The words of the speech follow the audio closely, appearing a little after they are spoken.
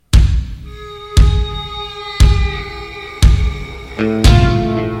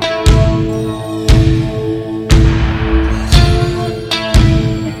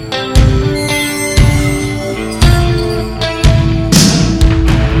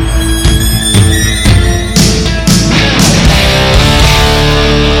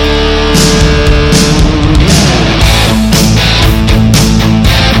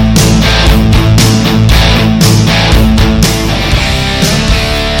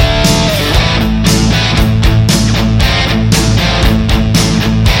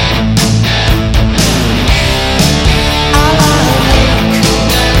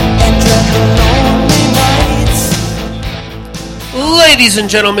Ladies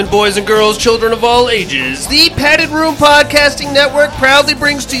and gentlemen, boys and girls, children of all ages, the Padded Room Podcasting Network proudly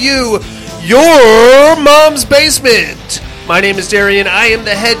brings to you your mom's basement. My name is Darian. I am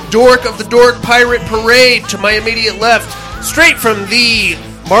the head dork of the Dork Pirate Parade. To my immediate left, straight from the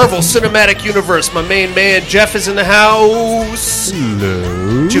Marvel Cinematic Universe, my main man, Jeff, is in the house.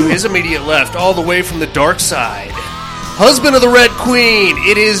 Hello. To his immediate left, all the way from the dark side, husband of the Red Queen,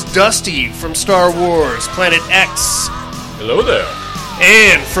 it is Dusty from Star Wars, Planet X. Hello there.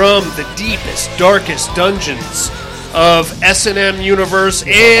 And from the deepest, darkest dungeons of S&M universe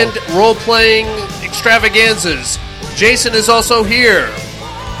and role-playing extravaganzas, Jason is also here.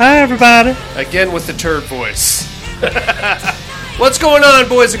 Hi, everybody. Again with the turd voice. What's going on,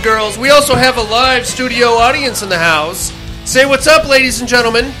 boys and girls? We also have a live studio audience in the house. Say what's up, ladies and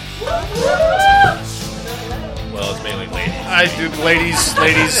gentlemen. Well, it's mainly ladies. I do, ladies,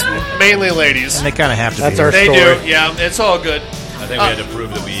 mainly ladies. And they kind of have to That's be. our They story. do, yeah, it's all good. I think we had to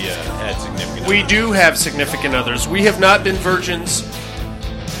prove that we had significant. We do have significant others. We have not been virgins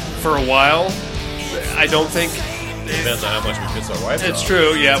for a while. I don't think. Depends on how much we piss our wives It's off.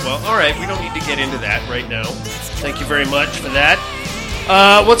 true, yeah. Well, all right. We don't need to get into that right now. Thank you very much for that.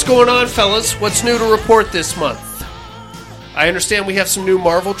 What's going on, fellas? What's new to report this month? I understand we have some new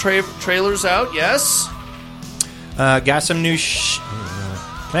Marvel trailers out, yes? Got some new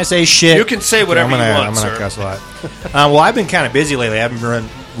Can I say shit? You can say whatever you want, I'm sir. going to cuss a lot. Well, I've been kind of busy lately. I haven't been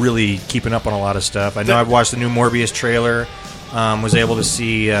really keeping up on a lot of stuff. I know I've watched the new Morbius trailer. Was able to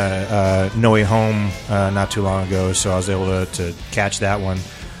see No Way Home not too long ago, so I was able to catch that one.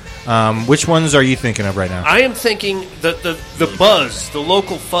 Which ones are you thinking of right now? I am thinking the buzz, the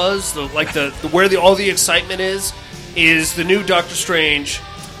local fuzz, where all the excitement is the new Doctor Strange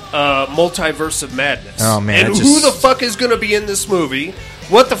Multiverse of Madness. Oh, man, And who the fuck is going to be in this movie?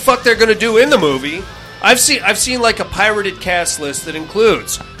 What the fuck they're going to do in the movie? I've seen like a pirated cast list that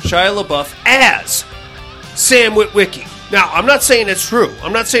includes Shia LaBeouf as Sam Witwicky. Now, I'm not saying it's true.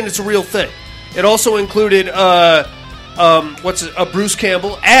 I'm not saying it's a real thing. It also included Bruce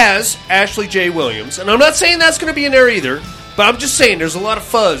Campbell as Ashley J. Williams, and I'm not saying that's going to be in there either. But I'm just saying there's a lot of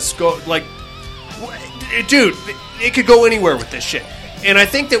fuzz. Dude, it could go anywhere with this shit. And I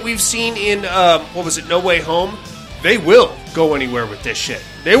think that we've seen in No Way Home, they will go anywhere with this shit.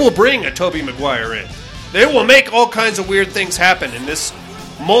 They will bring a Tobey Maguire in. They will make all kinds of weird things happen in this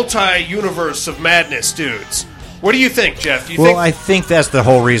multi-universe of madness, dudes. What do you think, Jeff? I think that's the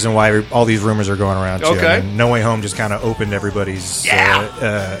whole reason why all these rumors are going around, too. Okay. I mean, No Way Home just kind of opened everybody's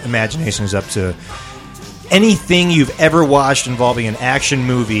imaginations up to anything you've ever watched involving an action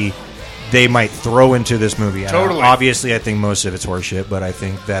movie. They might throw into this movie. Totally. Obviously, I think most of it's horseshit, but I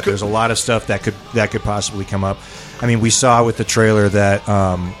think that there's a lot of stuff that could possibly come up. I mean, we saw with the trailer that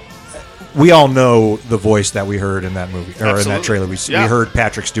we all know the voice that we heard in that movie or Absolutely. in that trailer. We heard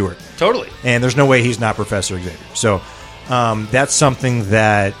Patrick Stewart. Totally. And there's no way he's not Professor Xavier. So that's something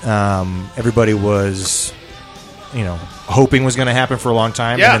that everybody was, hoping was going to happen for a long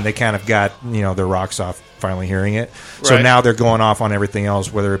time, Yeah. and then they kind of got their rocks off finally hearing it. So Right. now they're going off on everything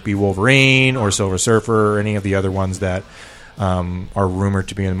else, whether it be Wolverine or Silver Surfer or any of the other ones that are rumored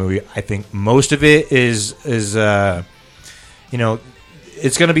to be in the movie. I think most of it is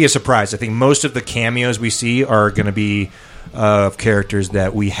it's going to be a surprise. I think most of the cameos we see are going to be of characters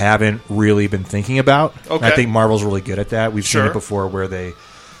that we haven't really been thinking about. Okay. And I think Marvel's really good at that. We've Sure. seen it before where they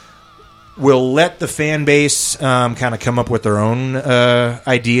will let the fan base kind of come up with their own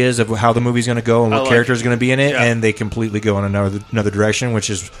ideas of how the movie's going to go and what characters are going to be in it, Yeah. and they completely go in another direction, which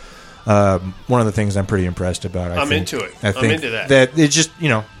is one of the things I'm pretty impressed about. I'm into it. I I'm think into that. That it's just,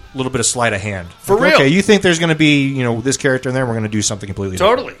 a little bit of sleight of hand. For real. Okay, you think there's going to be, this character in there, we're going to do something completely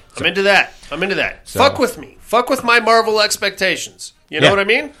Totally. different. I'm into that. So- Fuck with me. Fuck with my Marvel expectations. You know Yeah. what I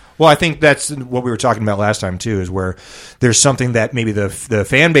mean? Well, I think that's what we were talking about last time, too, is where there's something that maybe the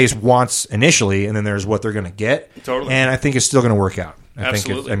fan base wants initially, and then there's what they're going to get. Totally. And I think it's still going to work out.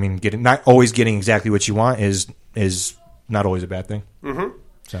 Absolutely. Not always getting exactly what you want is not always a bad thing. Mm-hmm.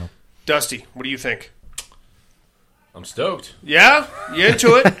 So, Dusty, what do you think? I'm stoked. Yeah? You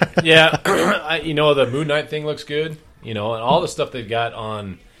into it? Yeah, the Moon Knight thing looks good. And all the stuff they've got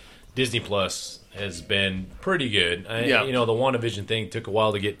on Disney Plus has been pretty good. Yeah. The WandaVision thing took a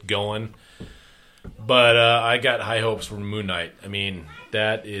while to get going, but I got high hopes for Moon Knight. I mean,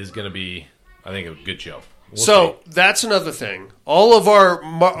 that is going to be, I think, a good show. We'll see. That's another thing. All of our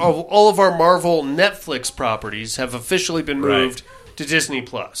Marvel Netflix properties have officially been moved to Disney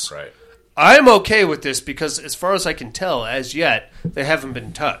Plus. Right. I'm okay with this because, as far as I can tell, as yet, they haven't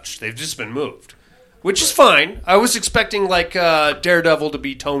been touched. They've just been moved, which is fine. I was expecting Daredevil to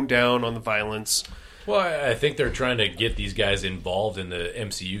be toned down on the violence, Well, I think they're trying to get these guys involved in the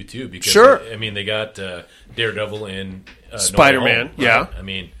MCU too. Because they got Daredevil in Spider-Man. No Home, right? Yeah, I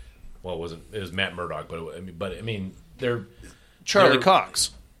mean, well, it was Matt Murdock, but they're Charlie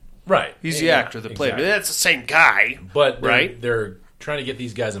Cox. Right, he's the actor that played. Exactly. That's the same guy, but right? They're trying to get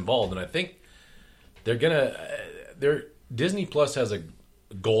these guys involved, and I think Disney Plus has a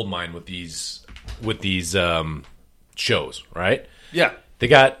gold mine with these shows, right? Yeah, they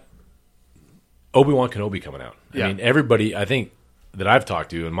got Obi-Wan Kenobi coming out. Yeah. I mean, everybody I think that I've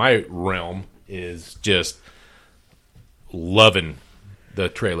talked to in my realm is just loving the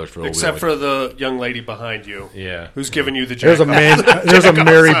trailers for except Obi-Wan. for the young lady behind you, who's giving you the there's a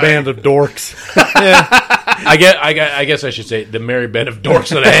merry band of dorks. Yeah, I guess I should say the merry band of dorks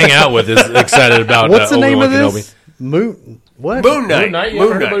that I hang out with is excited about. What's the name Obi-Wan of this? Kenobi. Moon Knight.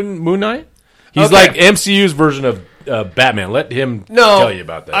 Moon Knight. He's like MCU's version of Batman. Let him tell you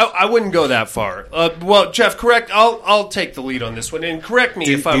about that. I wouldn't go that far. Well, Jeff, correct. I'll take the lead on this one, and correct me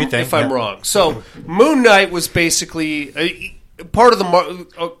if I'm wrong. So, Moon Knight was basically part of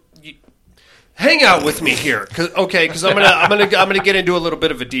the. Hang out with me here, because I'm gonna get into a little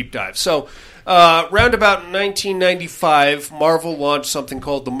bit of a deep dive. So, round about 1995, Marvel launched something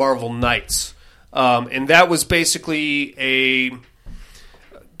called the Marvel Knights, and that was basically a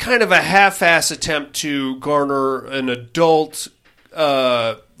kind of a half-ass attempt to garner an adult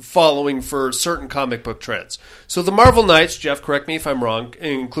following for certain comic book trends. So the Marvel Knights, Jeff, correct me if I'm wrong,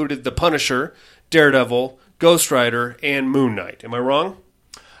 included the Punisher, Daredevil, Ghost Rider, and Moon Knight. Am I wrong?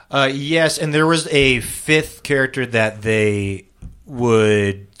 Yes, and there was a fifth character that they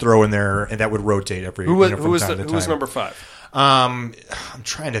would throw in there, and that would rotate every who was time to time. Who was number 5? I'm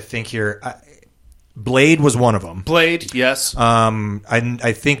trying to think here. Blade was one of them. Blade, yes.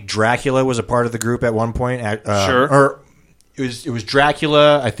 I think Dracula was a part of the group at one point. Sure. Or it was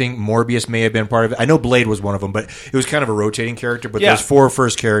Dracula. I think Morbius may have been part of it. I know Blade was one of them, but it was kind of a rotating character. But those 4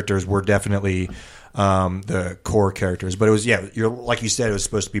 first characters were definitely the core characters. But it was like you said, it was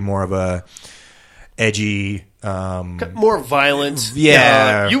supposed to be more of a edgy, more violent,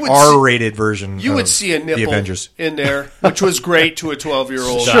 R-rated version. You would see a nipple in there, which was great to a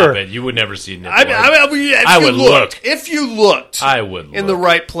 12-year-old. Stop it! You would never see a nipple. I would look. If you looked, I would in the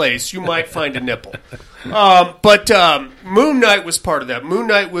right place, you might find a nipple. But Moon Knight was part of that. Moon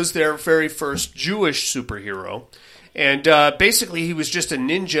Knight was their very first Jewish superhero, and basically he was just a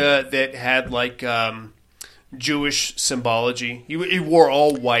ninja that had like. Jewish symbology. He wore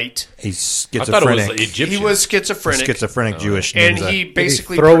all white. He's schizophrenic. I thought it was Egyptian. He was schizophrenic. Schizophrenic Jewish ninja. And he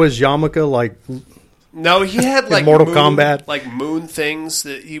basically Did he throw his yarmulke like. No, he had like Mortal Kombat, like moon things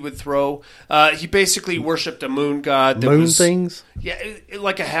that he would throw. He basically worshipped a moon god. Things. Yeah,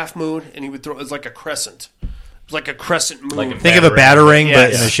 like a half moon, and he would throw. It was like a crescent. Like a crescent moon. Think of a batarang,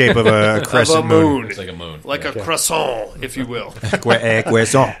 but in the shape of a crescent moon. It's like a moon. Like a croissant, if you will.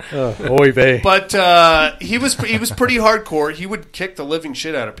 Croissant. Oy vey. But he was pretty hardcore. He would kick the living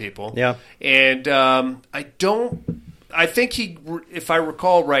shit out of people. Yeah. And I think if I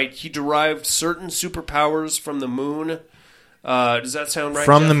recall right, he derived certain superpowers from the moon. Does that sound right?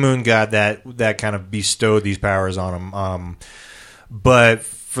 From Jeff? the moon god that kind of bestowed these powers on him. But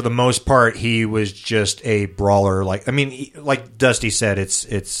for the most part, he was just a brawler. Like Dusty said,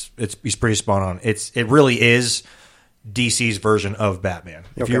 he's pretty spot on. It really is DC's version of Batman.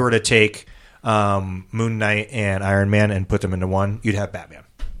 If you were to take Moon Knight and Iron Man and put them into one, you'd have Batman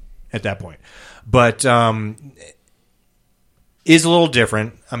at that point. But is a little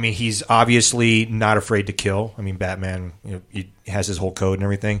different. I mean, he's obviously not afraid to kill. I mean, Batman, he has his whole code and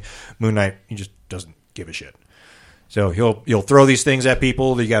everything. Moon Knight, he just doesn't give a shit. So he'll throw these things at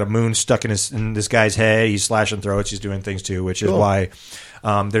people. You got a moon stuck in this guy's head. He's slashing throats. He's doing things too, which is why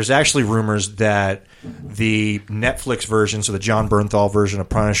there's actually rumors that the Netflix version, so the John Bernthal version of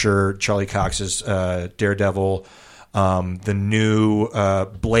Punisher, Charlie Cox's Daredevil, the new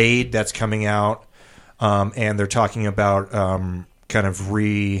Blade that's coming out, and they're talking about kind of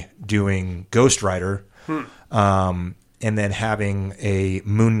redoing Ghost Rider, and then having a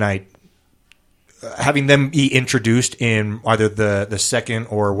Moon Knight. Having them be introduced in either the second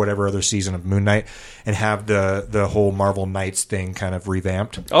or whatever other season of Moon Knight, and have the whole Marvel Knights thing kind of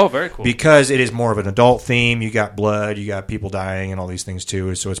revamped. Oh, very cool. Because it is more of an adult theme. You got blood, you got people dying, and all these things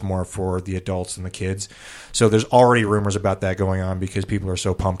too. So it's more for the adults and the kids. So there's already rumors about that going on because people are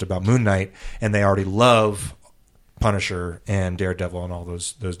so pumped about Moon Knight, and they already love Punisher and Daredevil and all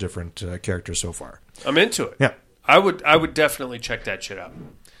those different characters so far. I'm into it. Yeah, I would definitely check that shit out.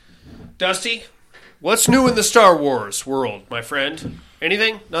 Dusty? What's new in the Star Wars world, my friend?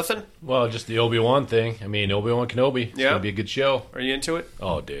 Anything? Nothing? Well, just the Obi-Wan thing. I mean, Obi-Wan Kenobi. It's going to be a good show. Are you into it?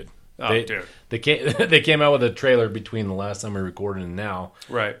 Oh, dude. dude. They came out with a trailer between the last time we recorded and now.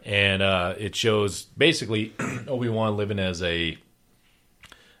 Right. And it shows basically Obi-Wan living as a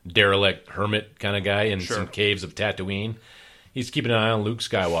derelict hermit kind of guy in some caves of Tatooine. He's keeping an eye on Luke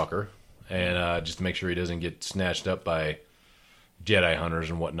Skywalker, and just to make sure he doesn't get snatched up by Jedi hunters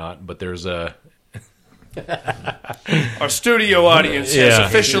and whatnot. But there's a... Our studio audience has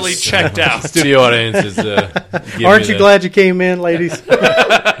officially checked out. Studio audience is... Aren't you glad you came in, ladies?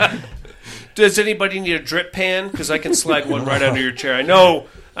 Does anybody need a drip pan? Because I can slide one right under your chair. I know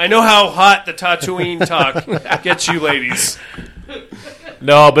how hot the Tatooine talk gets you ladies.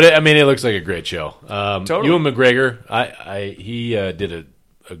 No, but it looks like a great show. Totally. Ewan McGregor, he did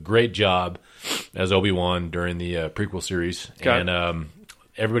a great job as Obi-Wan during the prequel series, and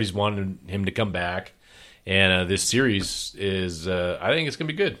everybody's wanted him to come back. And this series is, I think it's going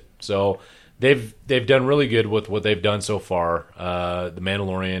to be good. So they've done really good with what they've done so far. The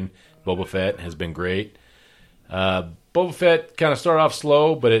Mandalorian, Boba Fett has been great. Boba Fett kind of started off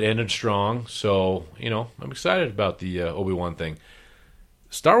slow, but it ended strong. So, I'm excited about the Obi-Wan thing.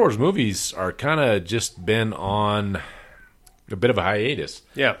 Star Wars movies are kind of just been on a bit of a hiatus.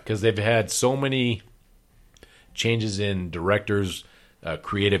 Yeah. Because they've had so many changes in directors,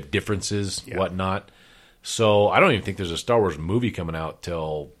 creative differences, whatnot. So I don't even think there's a Star Wars movie coming out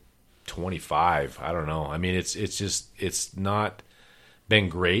till 25. I don't know. It's not been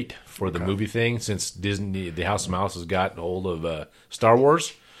great for the movie thing since Disney, the House of Mouse has gotten hold of Star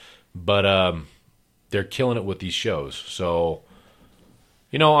Wars. But they're killing it with these shows. So,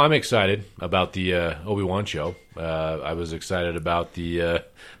 I'm excited about the Obi-Wan show. I was excited about the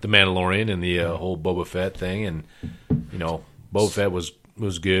Mandalorian and the whole Boba Fett thing. And, Boba Fett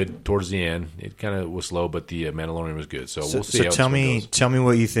was good towards the end. It kind of was slow, but the Mandalorian was good. So we'll see. So how tell this one me, goes. tell me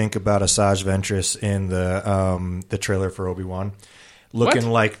what you think about Asajj Ventress in the trailer for Obi-Wan, looking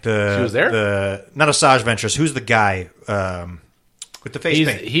like the She was there? not Asajj Ventress. Who's the guy with the face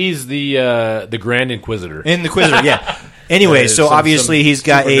paint? He's the Grand Inquisitor. In the Inquisitor, yeah. Anyway, so obviously he's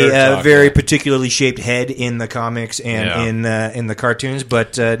got a very particularly shaped head in the comics and in the cartoons,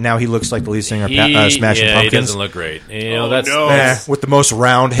 but now he looks like the lead singer of Smashing Pumpkins. He doesn't look great. With the most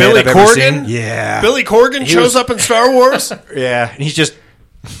round head Billy I've ever Corgan? seen. Yeah. Billy Corgan shows up in Star Wars? Yeah, and he's just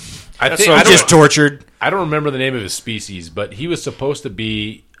I tortured. I don't remember the name of his species, but he was supposed to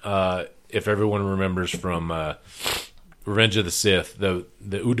be, if everyone remembers from Revenge of the Sith, the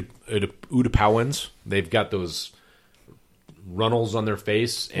Utapauans. They've got those runnels on their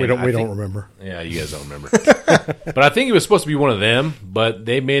face. And We don't remember. Yeah, you guys don't remember. But I think he was supposed to be one of them, but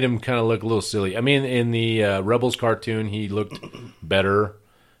they made him kind of look a little silly. I mean, in the Rebels cartoon, he looked better,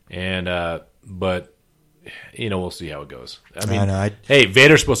 and but we'll see how it goes. I mean, hey,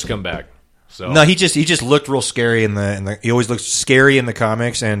 Vader's supposed to come back. So No, he just looked real scary in the he always looks scary in the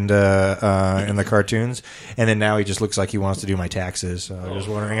comics and in the cartoons, and then now he just looks like he wants to do my taxes. So I was just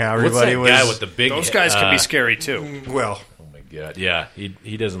wondering how what's everybody that was. guy with the big? Those guys can be scary, too. Well, Oh my god, yeah,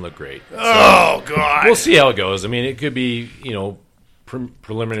 he doesn't look great. Oh, God. We'll see how it goes. I mean, it could be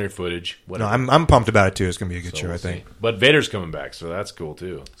preliminary footage. no, Whatever. I'm pumped about it too. It's gonna be a good So show, we'll I think. see. But Vader's coming back, so that's cool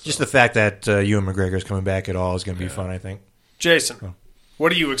too. So. Just the fact that Ewan McGregor's coming back at all is gonna be fun, I think. Jason,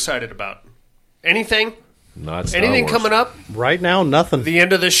 what are you excited about? Anything? Not Star Anything Wars. coming up? Right now, nothing. The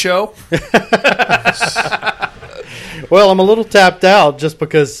end of this show? Well, I'm a little tapped out just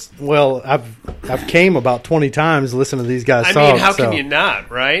because, I've came about 20 times listening to these guys I talk. mean, how so can you not,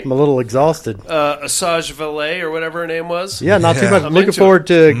 right? I'm a little exhausted. Asajj Valet or whatever her name was? Yeah, not too Yeah. much. I'm Looking into forward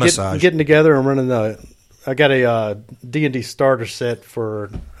to Massage. getting together and running I got a D&D starter set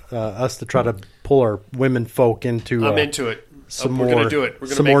for us to try to pull our women folk into. I'm into it. Some We're more, going to do it. We're going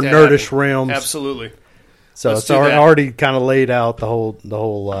to some make more that nerdish happen. realms. Absolutely. So Let's it's do that. already kind of laid out the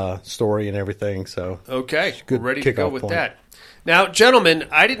whole story and everything. So Okay, we're Good ready to go kickoff with point. that. Now, gentlemen,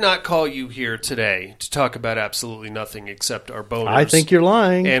 I did not call you here today to talk about absolutely nothing except our boners. I think you're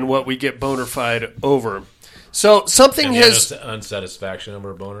lying. and what we get bonerfied over. So something And has the unsatisfaction of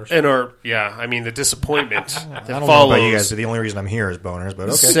our boners. and the disappointment that I don't know follows about you guys. The only reason I'm here is boners, but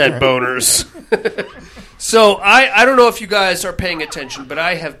okay. said boners. So I don't know if you guys are paying attention, but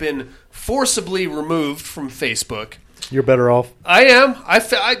I have been forcibly removed from Facebook. You're better off. I am.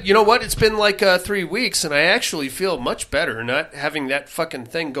 You know what? It's been like 3 weeks, and I actually feel much better not having that fucking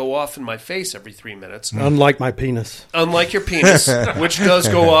thing go off in my face every 3 minutes. Unlike my penis. Unlike your penis, which does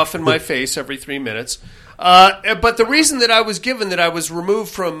go off in my face every 3 minutes. But the reason that I was given that I was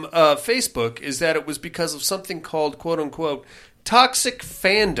removed from Facebook is that it was because of something called, quote-unquote, toxic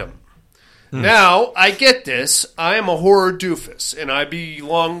fandom. Now, I get this. I am a horror doofus, and I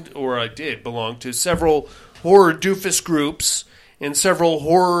did belong to several horror doofus groups, and several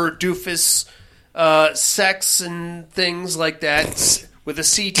horror doofus sects and things like that with a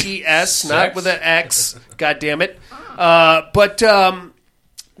CTS, not with an X. God damn it! But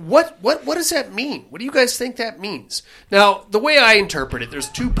what does that mean? What do you guys think that means? Now, the way I interpret it, there's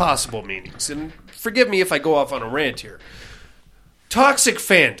two possible meanings, and forgive me if I go off on a rant here. Toxic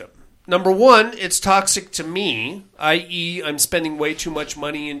fandom. Number one, it's toxic to me, i.e. I'm spending way too much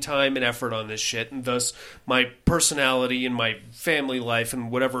money and time and effort on this shit, and thus my personality and my family life and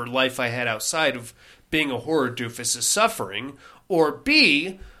whatever life I had outside of being a horror doofus is suffering. Or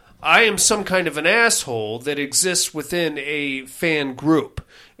B, I am some kind of an asshole that exists within a fan group,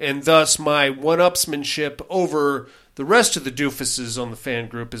 and thus my one-upsmanship over the rest of the doofuses on the fan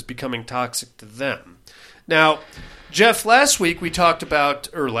group is becoming toxic to them. Now, Jeff, last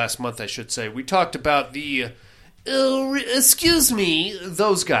month I should say, we talked about the, those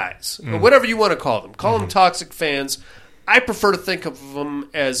guys, or whatever you want to call them. Call them toxic fans. I prefer to think of them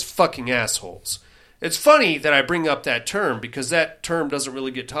as fucking assholes. It's funny that I bring up that term because that term doesn't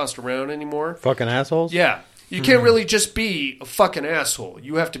really get tossed around anymore. Fucking assholes? Yeah. You can't really just be a fucking asshole.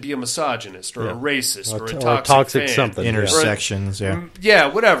 You have to be a misogynist or a racist or a toxic fan. Something. Intersections, yeah. Yeah,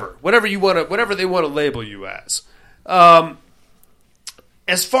 whatever. Whatever they want to label you as.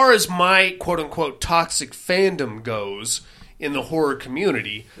 As far as my quote-unquote toxic fandom goes in the horror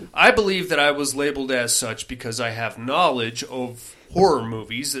community, I believe that I was labeled as such because I have knowledge of horror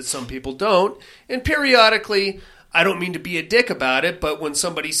movies that some people don't, and periodically, I don't mean to be a dick about it, but when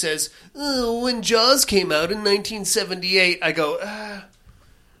somebody says, when Jaws came out in 1978, I go,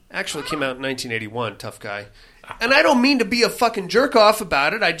 actually came out in 1981, tough guy. And I don't mean to be a fucking jerk-off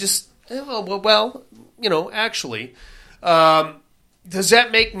about it, I just, actually. Does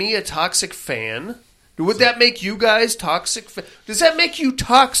that make me a toxic fan? Would that make you guys toxic? Does that make you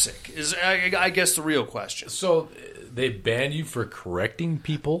toxic? Is I guess the real question. So they banned you for correcting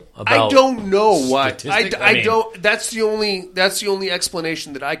people about I don't know why. I don't. That's the only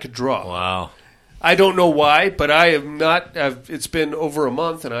explanation that I could draw. Wow. I don't know why, but I have not. It's been over a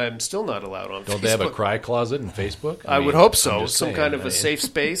month, and I am still not allowed on. Don't Facebook. they have a cry closet in Facebook? I would hope so. Some kind of a safe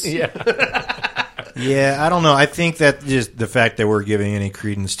space. Yeah. Yeah, I don't know. I think that just the fact that we're giving any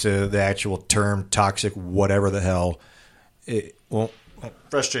credence to the actual term toxic, whatever the hell, it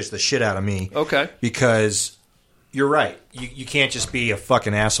frustrates the shit out of me. Okay. Because you're right. You can't just be a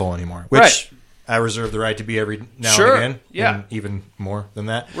fucking asshole anymore. Which Right. I reserve the right to be every now Sure. and again. Yeah. And even more than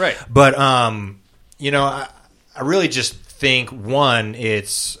that. Right. But, I really just think, one,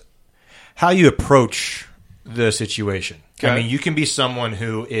 it's how you approach the situation. Okay. I mean, you can be someone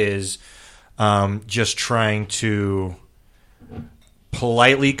who is just trying to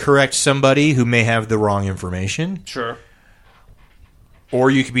politely correct somebody who may have the wrong information. Sure.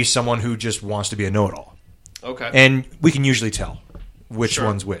 Or you could be someone who just wants to be a know-it-all. Okay. And we can usually tell which Sure.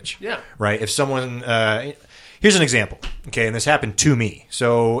 one's which. Yeah. Right? If someone... here's an example. Okay, and this happened to me.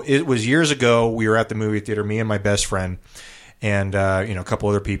 So it was years ago. We were at the movie theater, me and my best friend, and a couple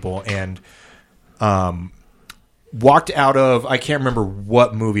other people, and walked out of... I can't remember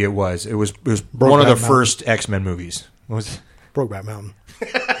what movie it was. It was one of the first X-Men movies. What was it? Brokeback Mountain.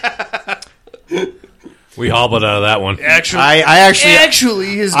 We hobbled out of that one. Actually, I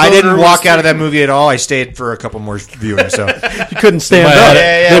didn't walk out of that movie at all. I stayed for a couple more viewings. So You couldn't stand up.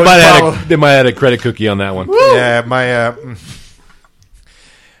 They might have had a credit cookie on that one. yeah,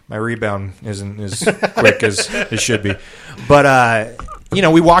 my rebound isn't as quick as it should be. But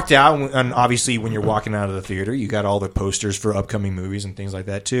we walked out, and obviously, when you're walking out of the theater, you got all the posters for upcoming movies and things like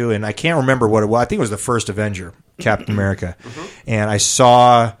that too. And I can't remember what it was. I think it was the first Avenger, Captain America, and I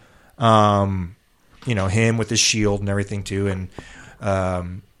saw. Him with his shield and everything too. And, I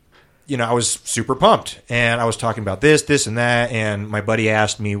was super pumped. And I was talking about this, and that. And my buddy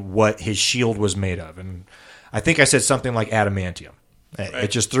asked me what his shield was made of. And I think I said something like adamantium. Right.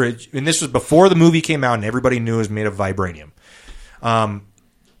 It just threw it. And this was before the movie came out, and everybody knew it was made of vibranium.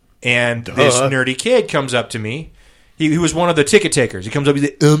 And this nerdy kid comes up to me. He was one of the ticket takers. He comes up and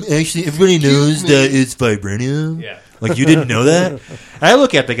he's like, actually, everybody knows that it's vibranium. Yeah. Like, you didn't know that? And I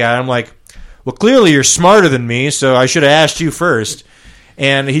look at the guy, and I'm like, well, clearly you're smarter than me, so I should have asked you first.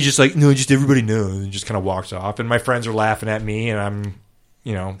 And he's just like, no, just everybody knows, and just kind of walks off. And my friends are laughing at me, and I'm,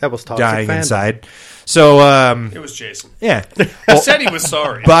 that was toxic dying fandom. inside. So, it was Jason. yeah. He said he was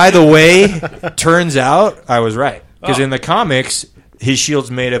sorry. By the way, turns out I was right. Because in the comics, his shield's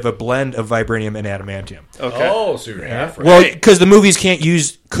made of a blend of vibranium and adamantium. Okay. Oh, so you're half right. Well, because the movies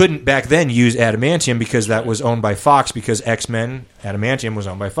couldn't back then use adamantium because that was owned by Fox, because X-Men adamantium was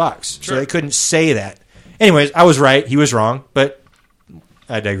owned by Fox. Sure. So they couldn't say that. Anyways, I was right. He was wrong. But,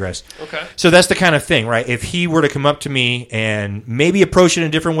 I digress. Okay. So that's the kind of thing, right? If he were to come up to me and maybe approach it in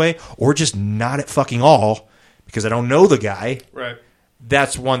a different way, or just not at fucking all, because I don't know the guy, Right.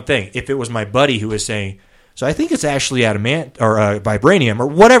 that's one thing. If it was my buddy who was saying, so I think it's actually adamant or vibranium or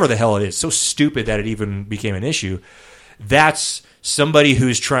whatever the hell it is, so stupid that it even became an issue, that's somebody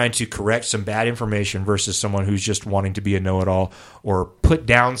who's trying to correct some bad information versus someone who's just wanting to be a know-it-all or put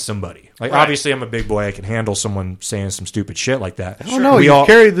down somebody. Like, obviously, I'm a big boy. I can handle someone saying some stupid shit like that. Oh, no, you've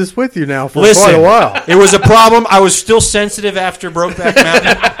carried this with you now for quite a while. It was a problem. I was still sensitive after Brokeback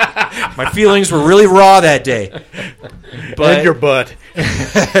Mountain. My feelings were really raw that day. But, and your butt.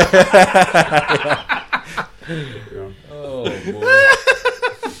 Oh, boy.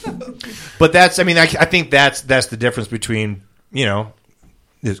 But that's, I mean, I think that's the difference between, you know,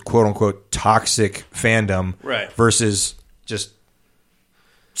 this quote unquote toxic fandom versus just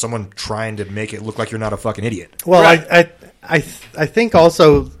someone trying to make it look like you're not a fucking idiot. Well, I think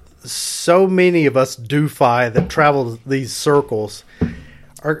also so many of us doofy that travel these circles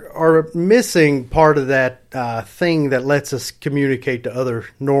are missing part of that thing that lets us communicate to other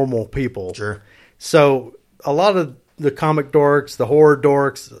normal people. Sure. So a lot of the comic dorks, the horror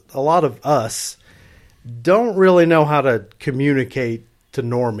dorks, a lot of us don't really know how to communicate to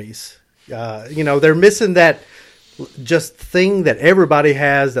normies. You know, they're missing that just thing that everybody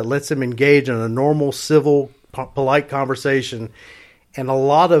has that lets them engage in a normal, civil, polite conversation. And a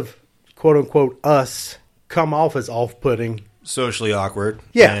lot of quote-unquote us come off as off-putting. Socially awkward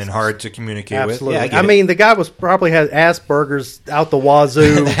Yes. and hard to communicate Absolutely. with. Yeah, I mean, the guy was probably had Asperger's out the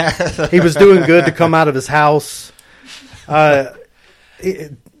wazoo. He was doing good to come out of his house. So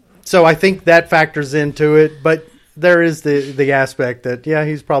I think that factors into it. But there is the aspect that, yeah,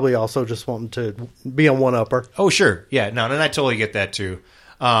 he's probably also just wanting to be a one-upper. Oh, sure. Yeah, no, and I totally get that too.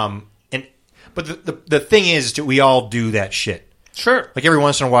 But the thing is, we all do that shit. Sure. Like every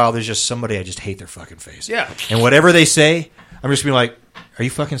once in a while, there's just somebody I just hate their fucking face. Yeah. And whatever they say, I'm just being like, "Are you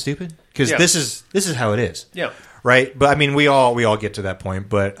fucking stupid?" Because Yeah. this is how it is. Yeah. Right. But I mean, we all get to that point.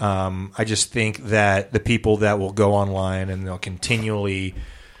 But I just think that the people that will go online and they'll continually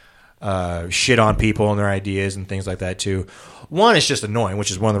shit on people and their ideas and things like that too. One, it's just annoying,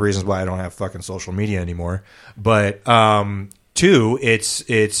 which is one of the reasons why I don't have fucking social media anymore. But two,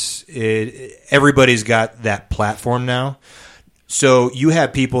 everybody's got that platform now. So you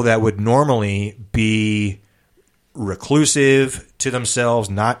have people that would normally be reclusive to themselves,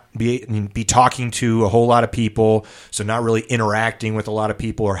 not be talking to a whole lot of people, so not really interacting with a lot of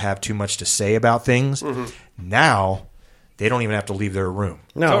people or have too much to say about things. Mm-hmm. Now they don't even have to leave their room.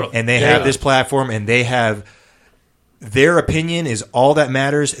 No. Totally. And they have this platform, and they have their opinion is all that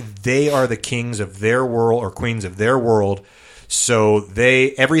matters. They are the kings of their world or queens of their world. So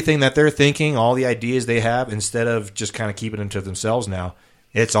everything that they're thinking, all the ideas they have, instead of just kind of keeping them to themselves now,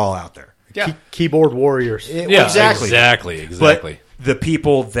 it's all out there. Yeah. Keyboard warriors. Yeah, exactly. Exactly. But the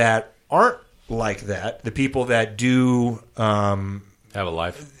people that aren't like that, the people that do Have a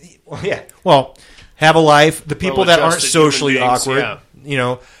life. have a life, the people that aren't Well-adjusted socially human beings, awkward, yeah. you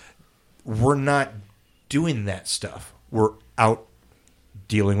know, we're not doing that stuff. We're out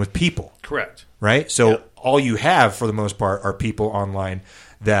dealing with people. Correct. Right? So Yeah. all you have, for the most part, are people online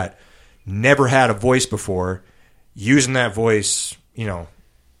that never had a voice before, using that voice, you know,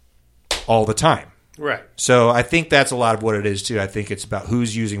 all the time. Right. So I think that's a lot of what it is, too. I think it's about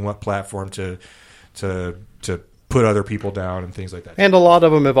who's using what platform to put other people down and things like that. And a lot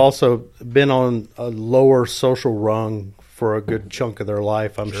of them have also been on a lower social rung for a good chunk of their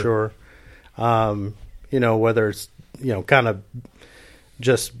life, I'm sure. You know, whether it's, you know, kind of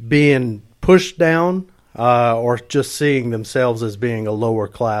just being pushed down or just seeing themselves as being a lower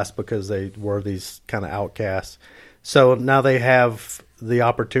class because they were these kind of outcasts. So now they have the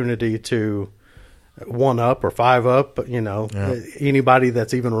opportunity to one up or five up, you know, anybody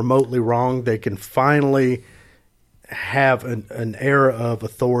that's even remotely wrong, they can finally have an era of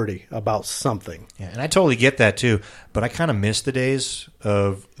authority about something. Yeah, and I totally get that too, but I kind of miss the days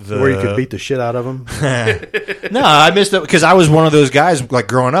of Where you could beat the shit out of them. No, I missed it because I was one of those guys. Like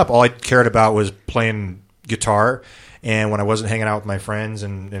growing up, all I cared about was playing guitar, and when I wasn't hanging out with my friends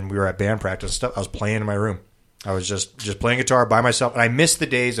and we were at band practice and stuff, I was playing in my room. I was just playing guitar by myself, and I miss the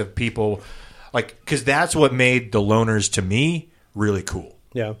days of people like, because that's what made the loners to me really cool.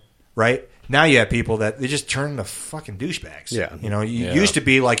 Yeah. Right? Now you have people that they just turn into fucking douchebags. Yeah. You know, you used to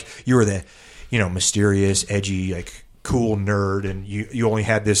be like you were the, you know, mysterious, edgy, like cool nerd, and you only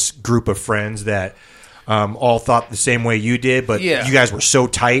had this group of friends that all thought the same way you did, but you guys were so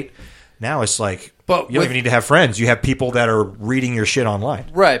tight. Now it's like, you don't even need to have friends. You have people that are reading your shit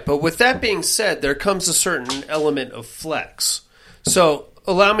online. Right, but with that being said, there comes a certain element of flex. So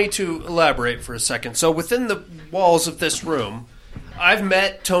allow me to elaborate for a second. So within the walls of this room, I've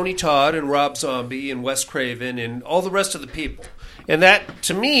met Tony Todd and Rob Zombie and Wes Craven and all the rest of the people. And that,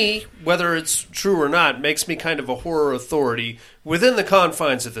 to me, whether it's true or not, makes me kind of a horror authority within the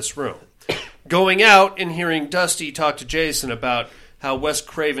confines of this room. Going out and hearing Dusty talk to Jason about how Wes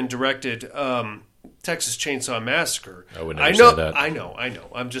Craven directed Texas Chainsaw Massacre. I would never say that. I know.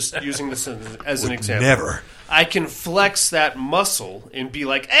 I'm just using this as an example. Never. I can flex that muscle and be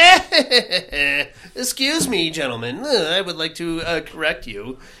like, excuse me, gentlemen, I would like to correct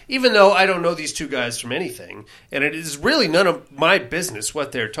you, even though I don't know these two guys from anything, and it is really none of my business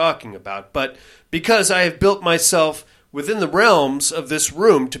what they're talking about, but because I have built myself within the realms of this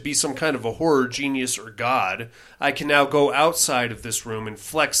room to be some kind of a horror genius or god, I can now go outside of this room and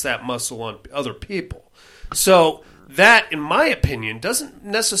flex that muscle on other people. So that, in my opinion, doesn't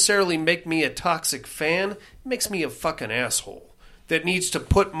necessarily make me a toxic fan. It makes me a fucking asshole that needs to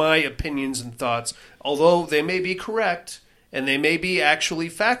put my opinions and thoughts, although they may be correct and they may be actually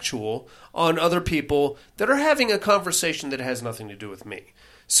factual, on other people that are having a conversation that has nothing to do with me.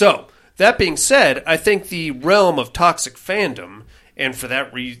 So, that being said, I think the realm of toxic fandom, and for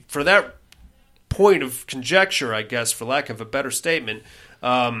that point of conjecture, I guess, for lack of a better statement,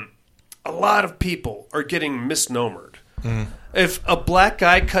 a lot of people are getting misnomered. If a black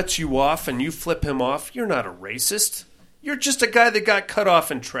guy cuts you off and you flip him off, you're not a racist. You're just a guy that got cut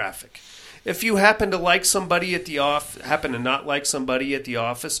off in traffic. If you happen to like somebody at the happen to not like somebody at the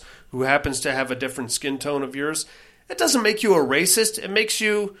office who happens to have a different skin tone of yours, it doesn't make you a racist. It makes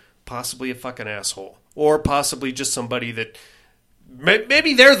you possibly a fucking asshole, or possibly just somebody that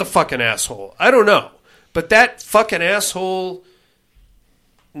maybe they're the fucking asshole. I don't know, but that fucking asshole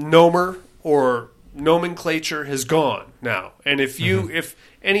nomer or nomenclature has gone now. And if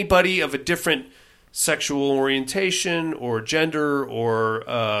anybody of a different sexual orientation or gender or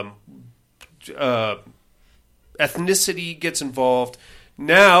ethnicity gets involved,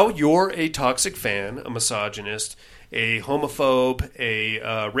 now you're a toxic fan, a misogynist, a homophobe, a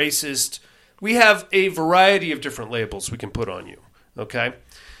racist. We have a variety of different labels we can put on you, okay?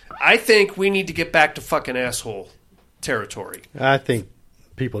 I think we need to get back to fucking asshole territory. I think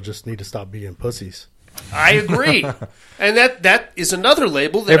people just need to stop being pussies. I agree. And that is another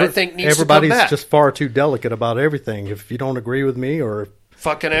label that I think needs to come back. Everybody's just far too delicate about everything. If you don't agree with me, or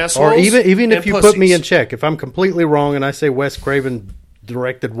fucking assholes, or even if you pussies. put me in check, if I'm completely wrong and I say Wes Craven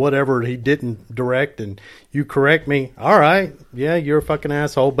directed whatever he didn't direct and you correct me, all right, yeah, you're a fucking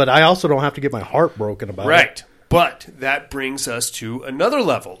asshole, but I also don't have to get my heart broken about it. Right. But that brings us to another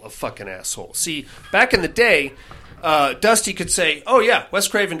level of fucking asshole. See, back in the day, Dusty could say, oh yeah, Wes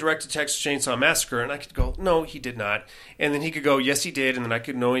Craven directed Texas Chainsaw Massacre, and I could go, no, he did not. And then he could go, yes, he did, and then I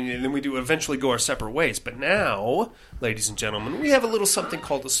could know, and then we do eventually go our separate ways. But now, ladies and gentlemen, we have a little something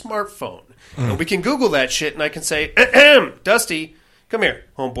called a smartphone. And we can Google that shit, and I can say, Dusty, come here,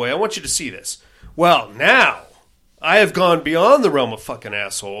 homeboy, I want you to see this. Well, now, I have gone beyond the realm of fucking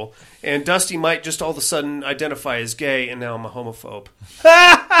asshole, and Dusty might just all of a sudden identify as gay, and now I'm a homophobe.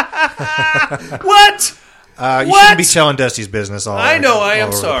 What? You shouldn't be telling Dusty's business all I know, I all am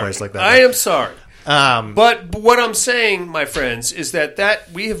over sorry. the place like that. I am sorry. But what I'm saying, my friends, is that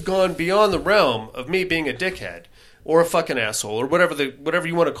we have gone beyond the realm of me being a dickhead or a fucking asshole or whatever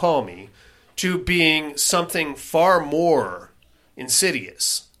you want to call me, to being something far more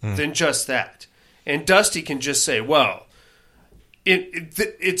insidious than just that. And Dusty can just say, well,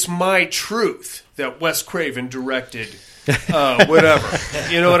 it's my truth that Wes Craven directed whatever.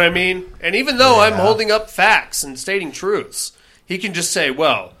 You know what I mean? And even though I'm holding up facts and stating truths, he can just say,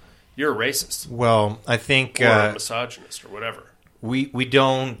 well, you're a racist. Well, I think... or a misogynist or whatever. We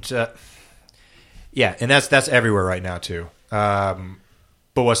don't... yeah, and that's everywhere right now, too.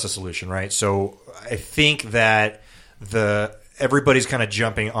 But what's the solution, right? So I think that everybody's kind of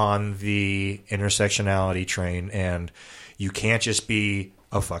jumping on the intersectionality train, and you can't just be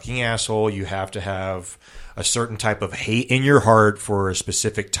a fucking asshole. You have to have a certain type of hate in your heart for a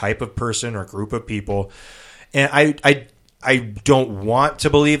specific type of person or group of people. And I don't want to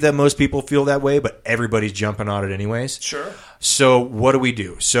believe that most people feel that way, but everybody's jumping on it anyways. Sure. So what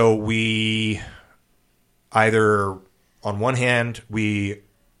do? So we either, on one hand, we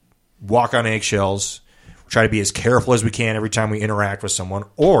walk on eggshells, try to be as careful as we can every time we interact with someone,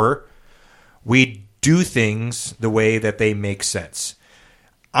 or we do things the way that they make sense.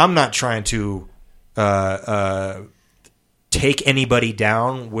 I'm not trying to take anybody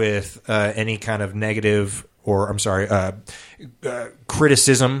down with any kind of negative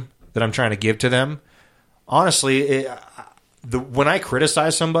criticism that I'm trying to give to them. Honestly, when I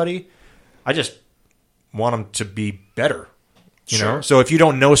criticize somebody, I just want them to be better. You Sure. know? So if you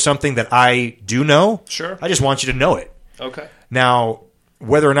don't know something that I do know, Sure. I just want you to know it. Okay. Now,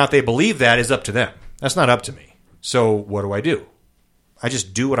 whether or not they believe that is up to them. That's not up to me. So what do? I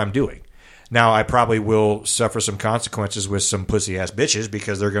just do what I'm doing. Now, I probably will suffer some consequences with some pussy ass bitches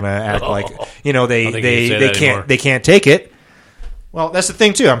because they're going to act like, you know, they can't take it. Well, that's the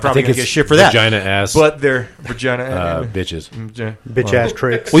thing too. I'm probably going to get shit for that. Vagina ass, but they're vagina bitches, Bitch ass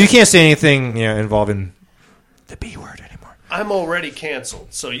tricks. Well, you can't say anything involving the B word anymore. I'm already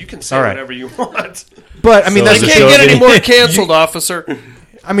canceled, so you can say All right. whatever you want. But I mean, I that's can't get any more canceled, officer.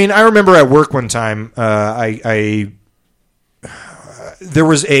 I mean, I remember at work one time, there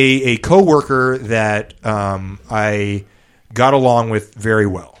was a coworker that I got along with very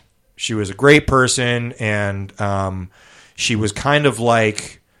well. She was a great person, and she was kind of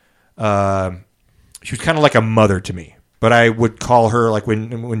like a mother to me. But I would call her like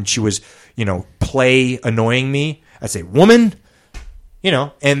when she was play annoying me, I'd say woman.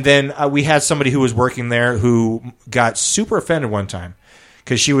 And then we had somebody who was working there who got super offended one time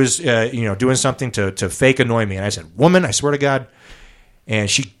because she was doing something to fake annoy me, and I said, "Woman, I swear to God." And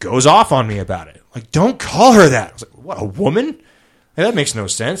she goes off on me about it. Like, don't call her that. I was like, what, a woman? Like, that makes no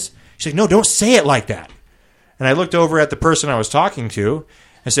sense. She's like, no, don't say it like that. And I looked over at the person I was talking to.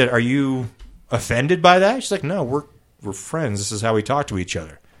 I said, are you offended by that? She's like, no, we're friends. This is how we talk to each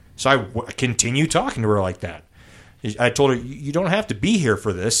other. So I continue talking to her like that. I told her, you don't have to be here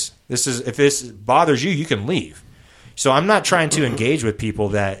for this. If this bothers you, you can leave. So I'm not trying to engage with people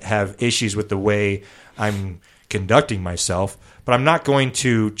that have issues with the way I'm conducting myself, but I'm not going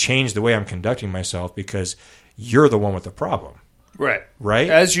to change the way I'm conducting myself because you're the one with the problem. Right. Right?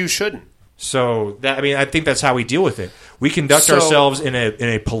 As you shouldn't. So I think that's how we deal with it. We conduct ourselves in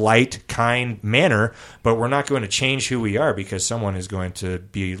a polite, kind manner, but we're not going to change who we are because someone is going to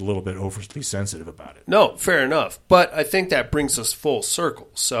be a little bit overly sensitive about it. No, fair enough. But I think that brings us full circle.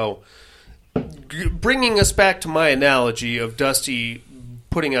 So bringing us back to my analogy of Dusty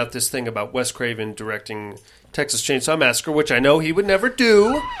putting out this thing about Wes Craven directing Texas Chainsaw Massacre, which I know he would never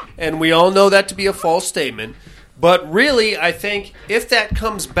do, and we all know that to be a false statement. But really, I think if that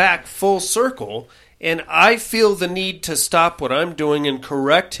comes back full circle, and I feel the need to stop what I'm doing and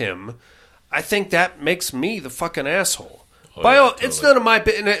correct him, I think that makes me the fucking asshole. Totally. It's none of my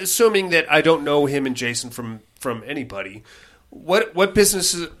business, assuming that I don't know him and Jason from anybody. What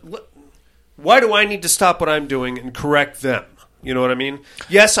business is? Why do I need to stop what I'm doing and correct them? You know what I mean?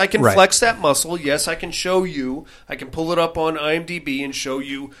 Yes, I can flex that muscle. Yes, I can show you. I can pull it up on IMDb and show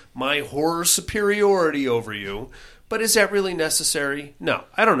you my horror superiority over you. But is that really necessary? No.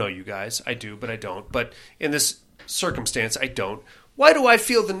 I don't know you guys. I do, but I don't. But in this circumstance, I don't. Why do I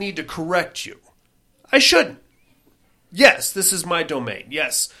feel the need to correct you? I shouldn't. Yes, this is my domain.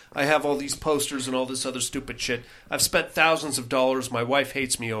 Yes, I have all these posters and all this other stupid shit. I've spent thousands of dollars. My wife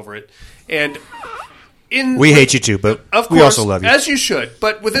hates me over it. And we hate you too, but of course, we also love you. As you should.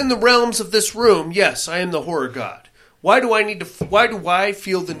 But within the realms of this room, yes, I am the horror god. Why do I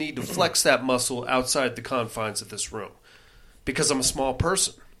feel the need to flex that muscle outside the confines of this room? Because I'm a small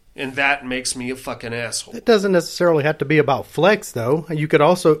person, and that makes me a fucking asshole. It doesn't necessarily have to be about flex, though. You could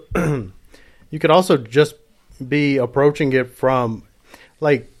also just be approaching it from,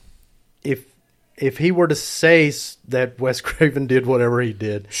 like, if he were to say that Wes Craven did whatever he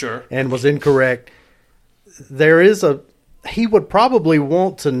did, sure, and was incorrect, he would probably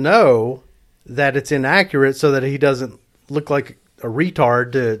want to know that it's inaccurate so that he doesn't look like a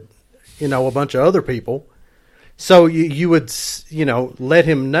retard to, a bunch of other people. So you would, let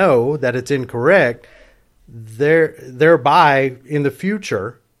him know that it's incorrect. Thereby, in the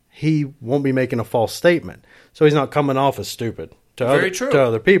future, he won't be making a false statement. So he's not coming off as stupid to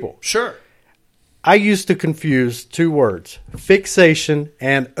other people. Sure. I used to confuse two words, fixation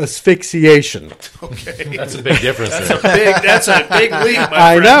and asphyxiation. Okay. That's a big difference. That's a big leap, my friend.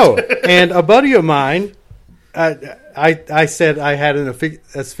 I know. And a buddy of mine, I said I had an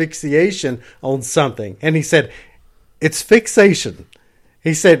asphyxiation on something. And he said, it's fixation.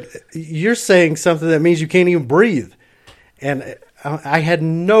 He said, you're saying something that means you can't even breathe. And I had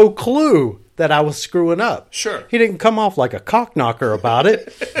no clue that I was screwing up. Sure. He didn't come off like a cock knocker about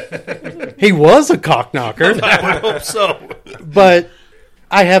it. He was a cock knocker. I would hope so. But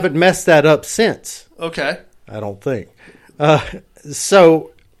I haven't messed that up since. Okay. I don't think.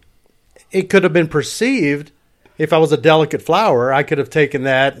 So it could have been perceived, if I was a delicate flower, I could have taken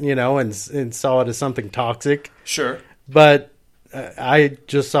that, and saw it as something toxic. Sure. But I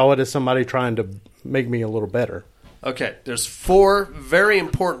just saw it as somebody trying to make me a little better. Okay, there's 4 very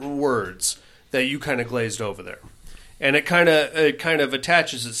important words that you kind of glazed over there. And it kind of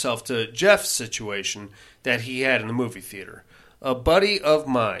attaches itself to Jeff's situation that he had in the movie theater. a buddy of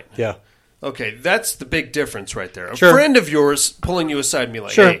mine. Yeah. Okay, that's the big difference right there. A Sure. friend of yours pulling you aside and be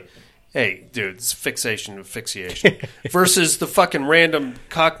like, Sure. hey, dude, it's fixation of fixation. Versus the fucking random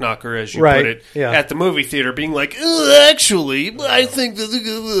cockknocker, as you Right, put it, yeah. at the movie theater being like, actually, I think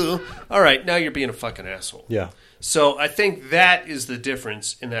that... All right, now you're being a fucking asshole. Yeah. So I think that is the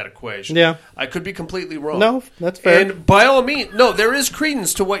difference in that equation. Yeah. I could be completely wrong. No, that's fair. And by all means, no, there is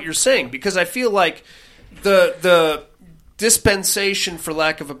credence to what you're saying, because I feel like the dispensation, for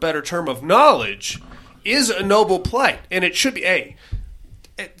lack of a better term, of knowledge is a noble plight, and it should be. Hey,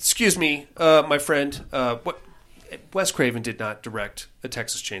 excuse me, my friend. Wes Craven did not direct a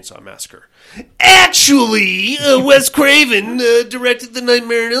Texas Chainsaw Massacre. Actually, Wes Craven directed The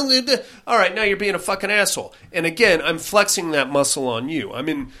Nightmare on Elm Street. All right, now you're being a fucking asshole. And again, I'm flexing that muscle on you.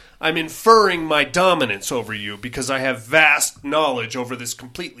 I'm inferring my dominance over you because I have vast knowledge over this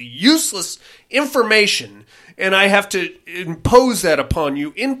completely useless information, and I have to impose that upon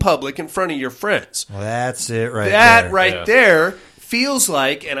you in public in front of your friends. Well, that's it right That there. right there feels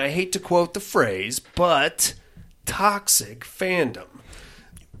like, and I hate to quote the phrase, but toxic fandom.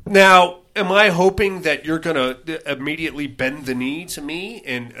 Now, am I hoping that you're going to immediately bend the knee to me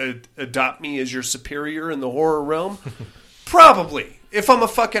and adopt me as your superior in the horror realm? Probably. If I'm a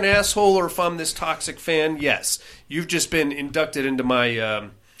fucking asshole or if I'm this toxic fan, yes. You've just been inducted into my,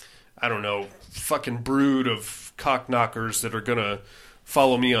 I don't know, fucking brood of cockknockers that are going to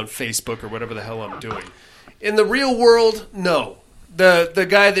follow me on Facebook or whatever the hell I'm doing. In the real world, no. The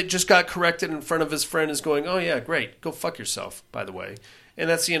guy that just got corrected in front of his friend is going, oh yeah, great, go fuck yourself, by the way. And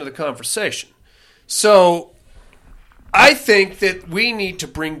that's the end of the conversation. So I think that we need to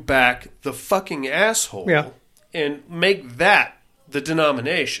bring back the fucking asshole and make that the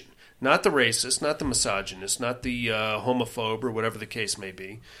denomination. Not the racist, not the misogynist, not the homophobe or whatever the case may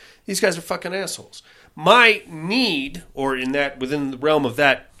be. These guys are fucking assholes. My need, or within the realm of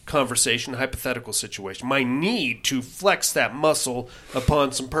that conversation, hypothetical situation, my need to flex that muscle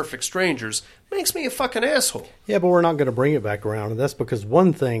upon some perfect strangers makes me a fucking asshole. Yeah, but we're not going to bring it back around, and that's because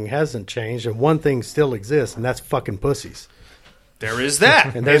one thing hasn't changed and one thing still exists, and that's fucking pussies. There is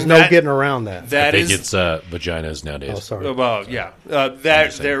that. And there's no getting around that. I think it's vaginas nowadays. Oh, sorry. Well, yeah.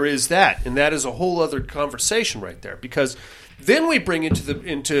 There is that, and that is a whole other conversation right there, because then we bring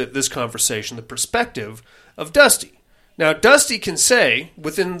into this conversation the perspective of Dusty. Now, Dusty can say,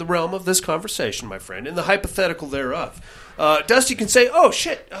 within the realm of this conversation, my friend, in the hypothetical thereof, Dusty can say, oh,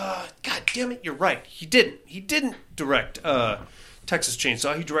 shit, God damn it, you're right. He didn't direct Texas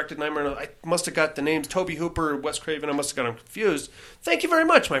Chainsaw. He directed Nightmare on Elm. I must have got the names Tobe Hooper, Wes Craven. I must have got them confused. Thank you very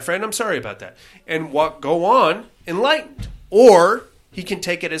much, my friend. I'm sorry about that. And go on enlightened. Or he can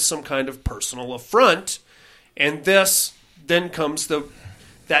take it as some kind of personal affront, and this then comes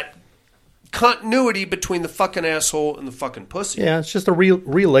that continuity between the fucking asshole and the fucking pussy. Yeah, it's just a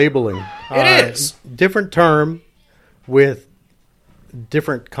relabeling. It is. Different term with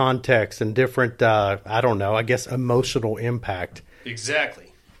different context and different, I guess, emotional impact.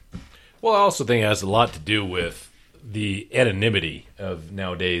 Exactly. Well, I also think it has a lot to do with the anonymity of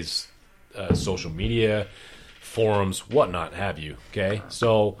nowadays social media, forums, whatnot have you, okay?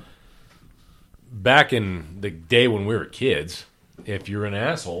 So back in the day when we were kids, if you're an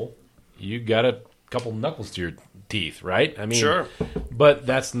asshole, you got a couple knuckles to your teeth, right? I mean, sure. But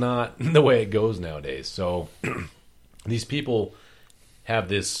that's not the way it goes nowadays. So these people have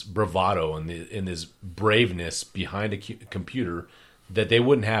this bravado and this braveness behind a computer that they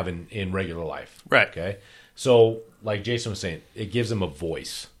wouldn't have in regular life. Right. Okay. So, like Jason was saying, it gives them a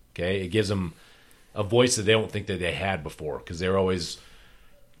voice. Okay. It gives them a voice that they don't think that they had before because they're always,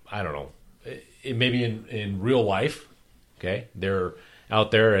 I don't know, maybe in real life. Okay. They're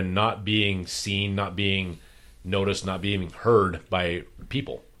out there and not being seen, not being noticed, not being heard by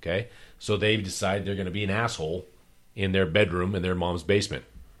people. Okay. So they decide they're going to be an asshole in their bedroom in their mom's basement.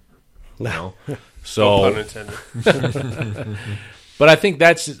 You know? So, no pun intended. But I think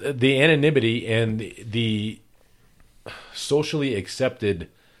that's the anonymity and the socially accepted,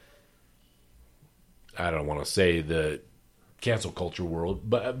 I don't want to say the cancel culture world,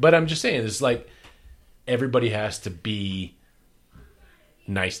 but I'm just saying, it's like everybody has to be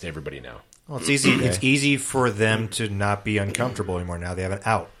nice to everybody now. Well, it's easy. It's easy for them to not be uncomfortable anymore. Now they have an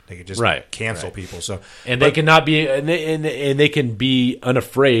out. They can just cancel people. So, they cannot be, and they can be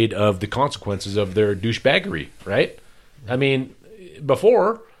unafraid of the consequences of their douchebaggery. Right? I mean,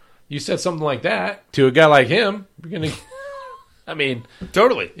 before you said something like that to a guy like him, you're gonna. I mean,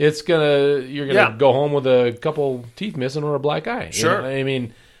 totally. You're gonna go home with a couple teeth missing or a black eye. Sure. You know? I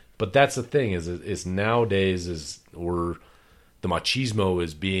mean, but that's the thing is nowadays is we're the machismo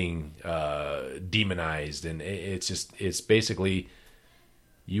is being demonized, and it's basically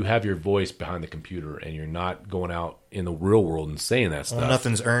you have your voice behind the computer, and you're not going out in the real world and saying that stuff. Well,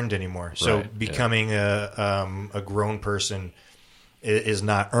 nothing's earned anymore. So becoming a grown person is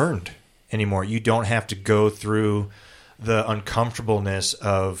not earned anymore. You don't have to go through the uncomfortableness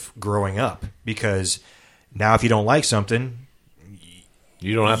of growing up, because now if you don't like something,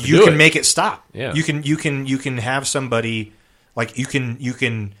 you don't have to. You can make it stop. Yeah. You can have somebody, like you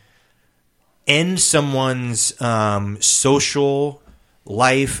can end someone's social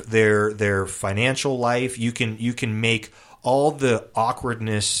life, their financial life. You can make all the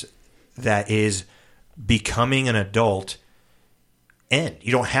awkwardness that is becoming an adult end.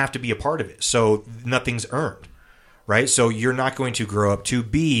 You don't have to be a part of it. So nothing's earned, right? So you're not going to grow up to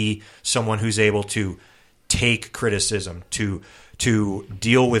be someone who's able to take criticism, to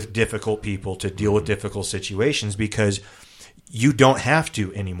deal with difficult people, to deal with difficult situations, because you don't have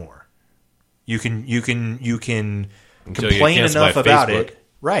to anymore. You can complain enough about it.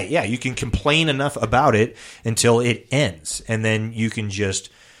 Right, yeah, you can complain enough about it until it ends. And then you can just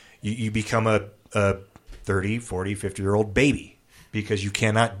you become a 30, 40, 50-year-old baby because you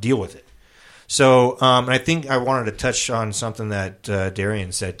cannot deal with it. So I think I wanted to touch on something that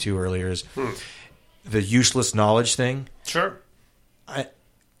Darian said too earlier, is the useless knowledge thing. Sure.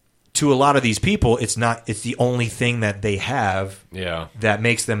 To a lot of these people, it's the only thing that they have that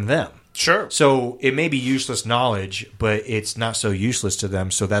makes them them. Sure. So it may be useless knowledge, but it's not so useless to them.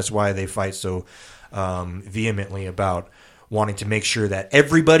 So that's why they fight so vehemently about wanting to make sure that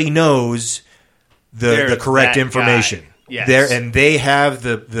everybody knows the correct information. Yes. And they have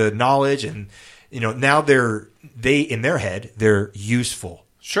the knowledge, and now they in their head they're useful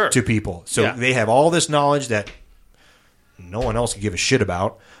to people. So they have all this knowledge that no one else can give a shit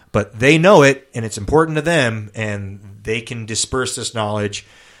about, but they know it, and it's important to them, and they can disperse this knowledge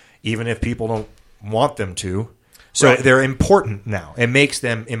even if people don't want them to. So they're important now. It makes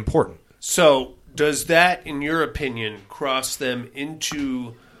them important. So does that, in your opinion, cross them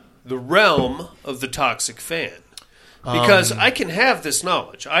into the realm of the toxic fan? Because I can have this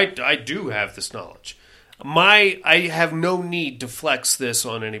knowledge. I do have this knowledge. I have no need to flex this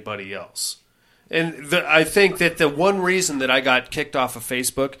on anybody else. And I think that the one reason that I got kicked off of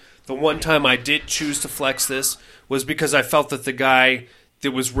Facebook, the one time I did choose to flex this, was because I felt that the guy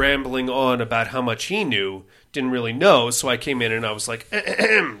that was rambling on about how much he knew didn't really know. So I came in and I was like,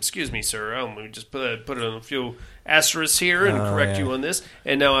 excuse me, sir. Let me just put a few asterisks here and correct you on this.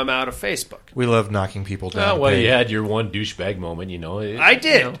 And now I'm out of Facebook. We love knocking people down. Well, you had your one douchebag moment, I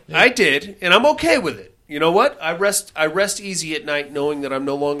did. I did. And I'm okay with it. You know what? I rest easy at night knowing that I'm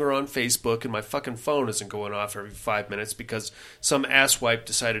no longer on Facebook and my fucking phone isn't going off every 5 minutes because some asswipe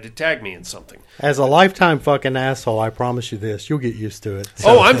decided to tag me in something. As a lifetime fucking asshole, I promise you this, you'll get used to it.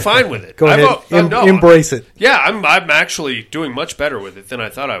 So. I'm fine with it. Go ahead, embrace it. Yeah, I'm actually doing much better with it than I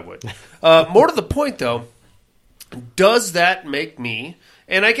thought I would. More to the point, though, does that make me,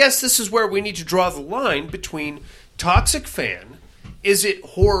 and I guess this is where we need to draw the line between toxic fan, is it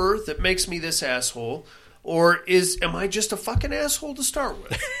horror that makes me this asshole, or am I just a fucking asshole to start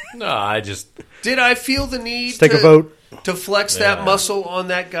with? No, Did I feel the need take a vote to flex that muscle on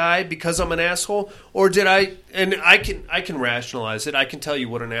that guy because I'm an asshole? Or did I, and I can rationalize it. I can tell you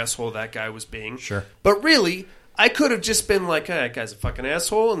what an asshole that guy was being. Sure. But really, I could have just been like, that guy's a fucking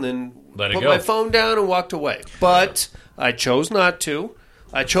asshole, and then put my phone down and walked away. But I chose not to.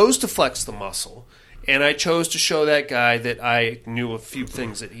 I chose to flex the muscle. And I chose to show that guy that I knew a few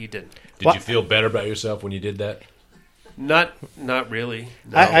things that he didn't. Did you feel better about yourself when you did that? Not really.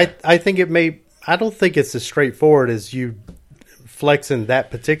 No. I think it may. I don't think it's as straightforward as you flexing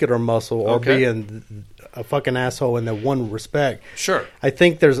that particular muscle or being a fucking asshole in that one respect. Sure. I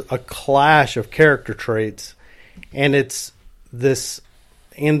think there's a clash of character traits, and it's this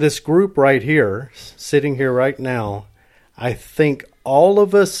in this group right here, sitting here right now. I think all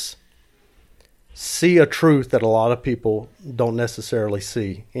of us see a truth that a lot of people don't necessarily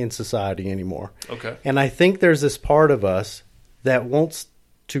see in society anymore. Okay. And I think there's this part of us that wants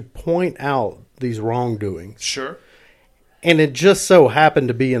to point out these wrongdoings. Sure. And it just so happened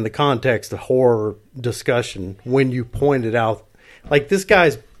to be in the context of horror discussion when you pointed out, like, this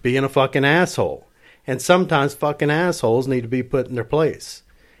guy's being a fucking asshole. And sometimes fucking assholes need to be put in their place.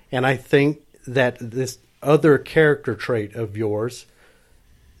 And I think that this other character trait of yours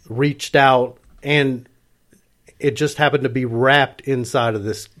reached out, and it just happened to be wrapped inside of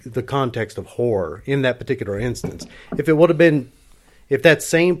the context of horror in that particular instance. If that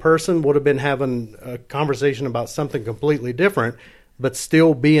same person would have been having a conversation about something completely different, but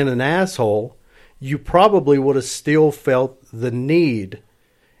still being an asshole, you probably would have still felt the need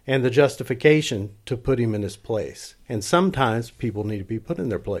and the justification to put him in his place. And sometimes people need to be put in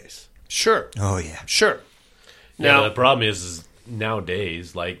their place. Sure. Oh, yeah. Sure. Now Now, the problem is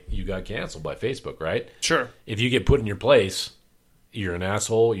nowadays, like, you got canceled by Facebook, right? sure. If you get put in your place, you're an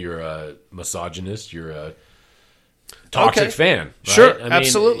asshole, you're a misogynist, you're a toxic Okay. fan. Right? Sure, I mean,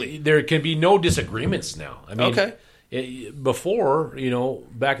 absolutely. There can be no disagreements now. I mean, Okay. Before,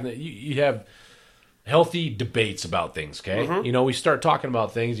 back in you have healthy debates about things, okay? Mm-hmm. We start talking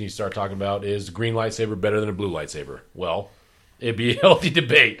about things, and you start talking about, is a green lightsaber better than a blue lightsaber? Well, it'd be a healthy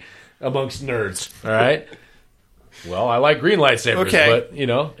debate amongst nerds, all right? Well, I like green lightsabers,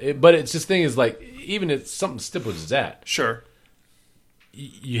 Okay. but it's this thing is like, even it's something simple as that, Sure.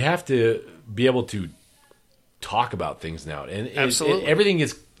 you have to be able to talk about things now, and Absolutely. everything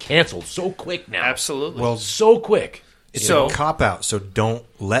is canceled so quick now. Absolutely. Well, So quick. it's So- a cop-out, so don't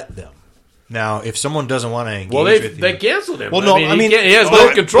let them. Now, if someone doesn't want to engage Well, with they you... canceled him. Well, no, I mean, he has but-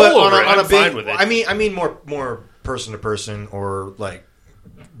 no control but over it. I'm a big, fine with it. I mean, more person to person or like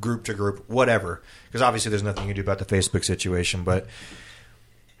group to group, whatever. Because obviously, there's nothing you can do about the Facebook situation. But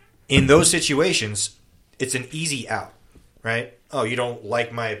in those situations, it's an easy out, right? Oh, you don't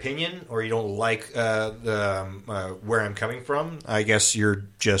like my opinion, or you don't like where I'm coming from. I guess you're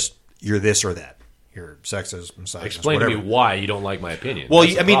this or that. You're sexist, misogynist, Explain whatever. to me why you don't like my opinion. Well,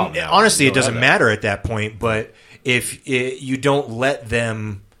 That's the I mean, problem now. honestly, You it don't doesn't have that. matter at that point. But if you don't let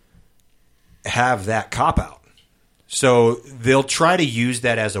them have that cop out, so they'll try to use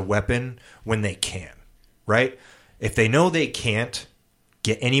that as a weapon when they can, right? If they know they can't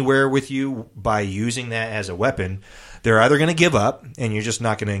get anywhere with you by using that as a weapon, they're either going to give up and you're just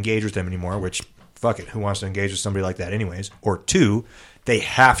not going to engage with them anymore, which, fuck it, who wants to engage with somebody like that anyways? Or two, they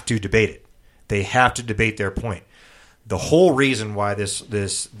have to debate it. They have to debate their point. The whole reason why this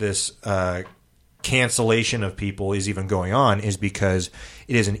cancellation of people is even going on is because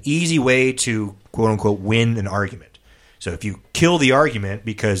it is an easy way to, quote unquote, win an argument. So if you kill the argument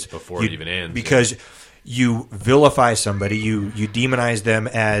Before it even ends, because you vilify somebody, you demonize them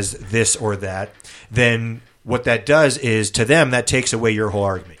as this or that, then what that does is, to them, that takes away your whole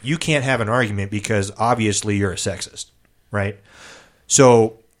argument. You can't have an argument because obviously you're a sexist, right?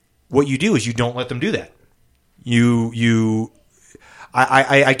 So what you do is you don't let them do that.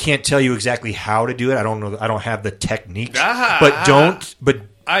 I can't tell you exactly how to do it. I don't know. I don't have the techniques. But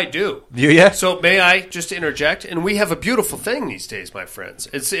I do. Yeah. So may I just interject? And we have a beautiful thing these days, my friends.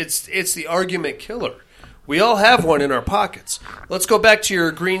 It's the argument killer. We all have one in our pockets. Let's go back to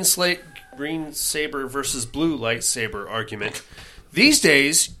your green saber versus blue lightsaber argument. These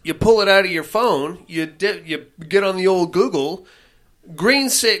days, you pull it out of your phone, you get on the old Google, green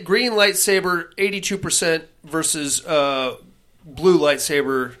lightsaber 82% versus blue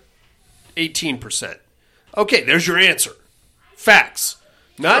lightsaber 18%. Okay, there's your answer. Facts.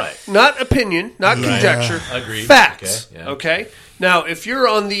 Not opinion, not conjecture. Agreed. Facts. Okay, yeah. Okay? Now, if you're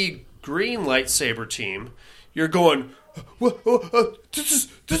on the green lightsaber team, you're going, what?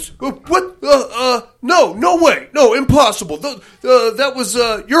 No way. No, impossible. That was,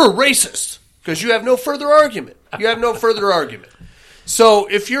 you're a racist. Because you have no further argument. So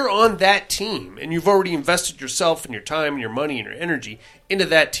if you're on that team and you've already invested yourself and your time and your money and your energy into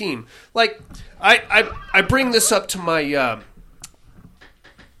that team, like I bring this up to my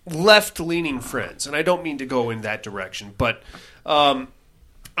left-leaning friends, and I don't mean to go in that direction, but I'm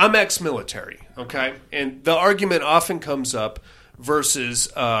ex-military, okay? And the argument often comes up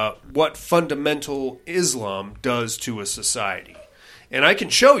versus what fundamental Islam does to a society. And I can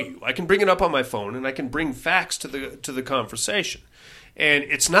show you. I can bring it up on my phone, and I can bring facts to the conversation. And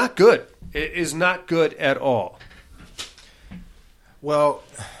it's not good. It is not good at all. Well,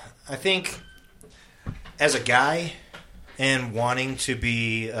 I think as a guy and wanting to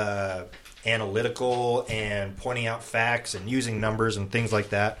be analytical and pointing out facts and using numbers and things like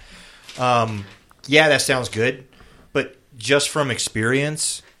that, yeah, that sounds good. But just from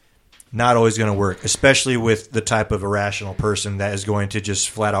experience, not always going to work, especially with the type of irrational person that is going to just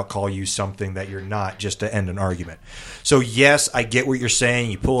flat out call you something that you're not just to end an argument. So, yes, I get what you're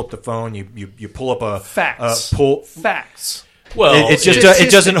saying. You pull up the phone, you pull up a Facts. Facts. Well,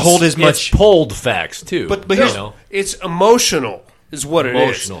 It doesn't hold as much. It's pulled facts too. But here's, It's emotional is what it is.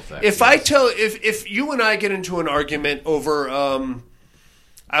 Emotional facts, If you and I get into an argument over,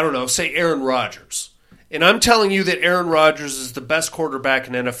 I don't know, say Aaron Rodgers, and I'm telling you that Aaron Rodgers is the best quarterback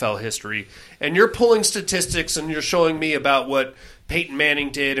in NFL history, and you're pulling statistics and you're showing me about what Peyton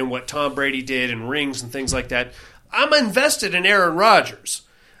Manning did and what Tom Brady did and rings and things like that, I'm invested in Aaron Rodgers.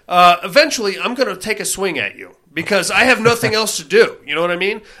 eventually I'm going to take a swing at you because I have nothing else to do. You know what I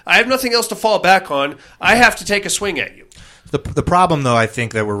mean? I have nothing else to fall back on. I have to take a swing at you. The problem, though, I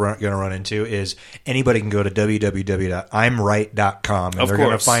think that we're going to run into is anybody can go to www.imright.com and they're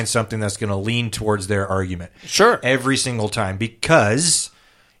going to find something that's going to lean towards their argument. Sure. Every single time, because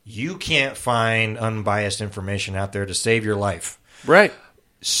you can't find unbiased information out there to save your life. Right.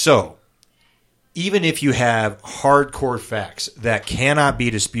 So, even if you have hardcore facts that cannot be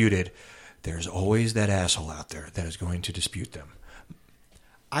disputed, there's always that asshole out there that is going to dispute them.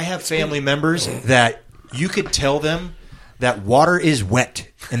 I have family members that you could tell them that water is wet,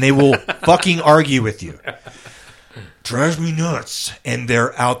 and they will fucking argue with you. Drives me nuts. And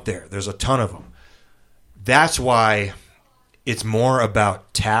they're out there. There's a ton of them. That's why it's more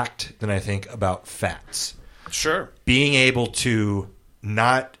about tact than I think about facts. Sure. Being able to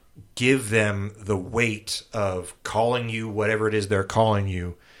not give them the weight of calling you whatever it is they're calling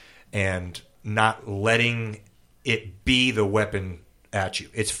you and not letting it be the weapon at you.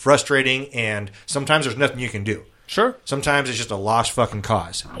 It's frustrating, and sometimes there's nothing you can do. Sure. Sometimes it's just a lost fucking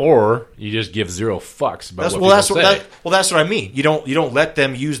cause. Or you just give zero fucks about what people say. That's what I mean. You don't let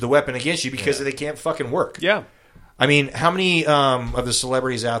them use the weapon against you because they can't fucking work. Yeah. I mean, how many of the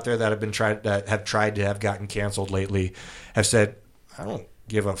celebrities out there that have tried to have gotten canceled lately have said, I don't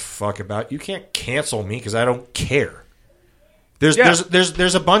give a fuck about you. Can't cancel me because I don't care.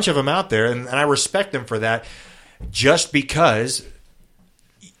 There's a bunch of them out there, and I respect them for that just because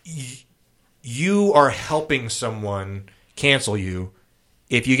you are helping someone cancel you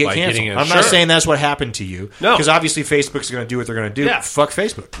if you get canceled. I'm not saying that's what happened to you. No. Because obviously Facebook's going to do what they're going to do. Yeah. Fuck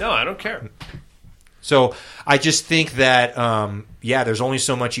Facebook. No, I don't care. So I just think that, there's only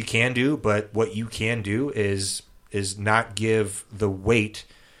so much you can do, but what you can do is not give the weight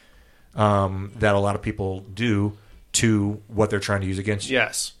that a lot of people do to what they're trying to use against you.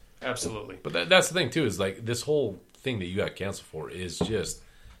 Yes, absolutely. But that's the thing, too, is like this whole thing that you got canceled for is just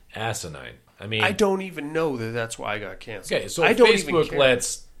asinine. I mean, I don't even know that that's why I got canceled. Okay, so Facebook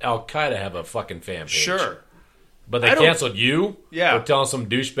lets Al Qaeda have a fucking fan page. Sure. But they canceled you? Yeah. For telling some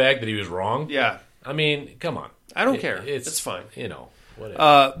douchebag that he was wrong? Yeah. I mean, come on. I don't care. It's fine. You know,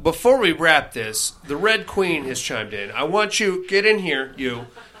 whatever. Before we wrap this, the Red Queen has chimed in. I want you, get in here, you.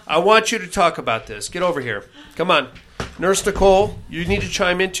 I want you to talk about this. Get over here. Come on. Nurse Nicole, you need to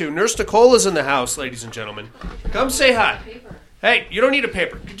chime in too. Nurse Nicole is in the house, ladies and gentlemen. Come say hi. Hey, you don't need a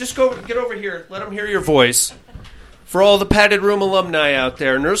paper. Just get over here. Let them hear your voice. For all the Padded Room alumni out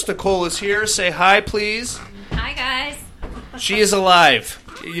there, Nurse Nicole is here. Say hi, please. Hi, guys. She is alive.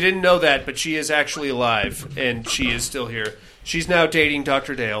 You didn't know that, but she is actually alive, and she is still here. She's now dating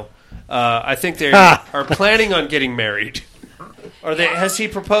Dr. Dale. I think they are planning on getting married. Are they? Has he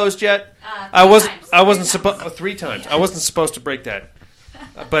proposed yet? I wasn't supposed 3 times. I wasn't supposed to break that,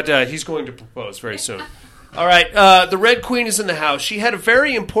 but he's going to propose very soon. All right, the Red Queen is in the house. She had a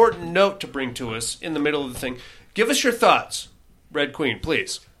very important note to bring to us in the middle of the thing. Give us your thoughts, Red Queen,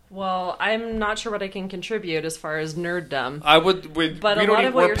 please. Well, I'm not sure what I can contribute as far as nerddom. But a lot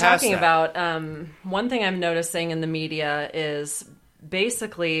of what you're talking about, one thing I'm noticing in the media is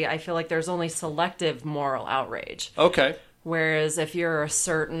basically I feel like there's only selective moral outrage. Okay. Whereas if you're a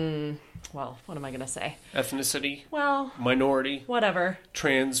certain, well, what am I going to say? Ethnicity? Well. Minority? Whatever.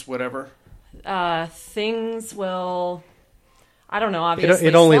 Trans, whatever? Things will, I don't know, obviously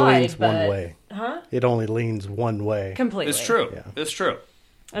it only slide, leans one way. Huh? It only leans one way. Completely. It's true. Yeah. It's true.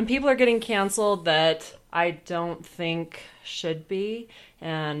 And people are getting canceled that I don't think should be,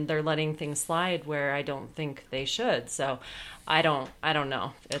 and they're letting things slide where I don't think they should. So I don't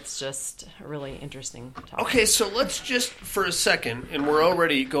know. It's just a really interesting topic. Okay, so let's just, for a second, and we're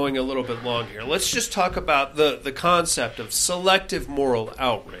already going a little bit long here, let's just talk about the concept of selective moral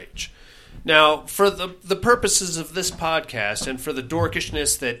outrage. Now, for the purposes of this podcast and for the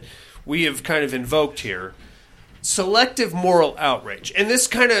dorkishness that we have kind of invoked here, selective moral outrage. And this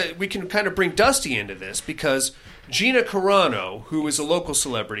we can bring Dusty into this because Gina Carano, who is a local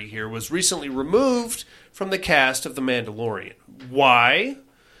celebrity here, was recently removed from the cast of The Mandalorian. Why?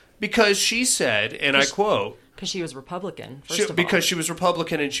 Because she said, and I quote... Because she was Republican, Because she was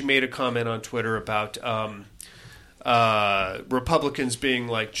Republican, and she made a comment on Twitter about Republicans being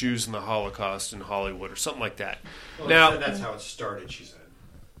like Jews in the Holocaust in Hollywood or something like that. Well, now that's how it started, she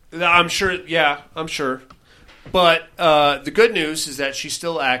said. I'm sure, yeah, I'm sure. But the good news is that she's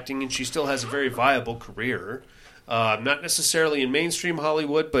still acting, and she still has a very viable career. Not necessarily in mainstream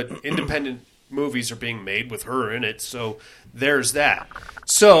Hollywood, but independent movies are being made with her in it, so there's that.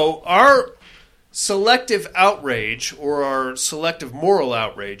 So our selective outrage, or our selective moral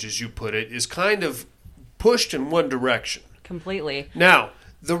outrage, as you put it, is kind of pushed in one direction. Completely. Now,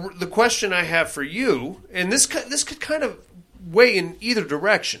 the question I have for you, and this could kind of weigh in either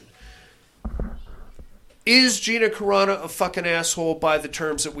direction. Is Gina Carano a fucking asshole by the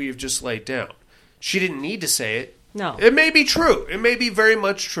terms that we have just laid down? She didn't need to say it. No. It may be true. It may be very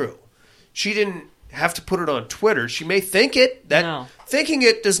much true. She didn't have to put it on Twitter. She may think it. Thinking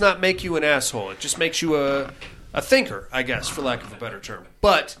it does not make you an asshole. It just makes you a thinker, I guess, for lack of a better term.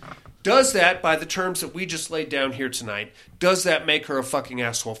 But does that, by the terms that we just laid down here tonight, does that make her a fucking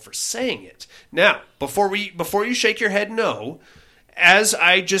asshole for saying it? Now, before you shake your head no, as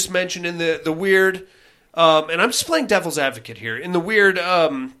I just mentioned in the weird, and I'm just playing devil's advocate here, in the weird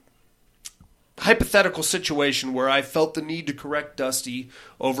hypothetical situation where I felt the need to correct Dusty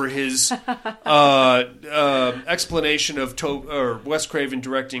over his explanation of Wes Craven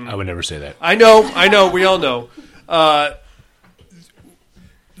directing. I would never say that. I know, we all know.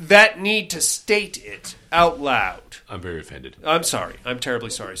 That need to state it out loud. I'm very offended. I'm sorry. I'm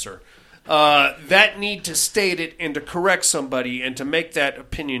terribly sorry, sir. That need to state it and to correct somebody and to make that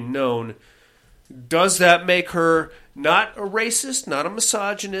opinion known, does that make her not a racist, not a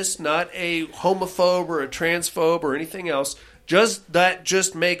misogynist, not a homophobe or a transphobe or anything else? Does that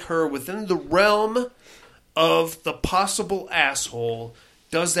just make her within the realm of the possible asshole?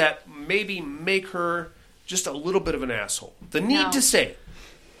 Does that maybe make her just a little bit of an asshole? The need to say it.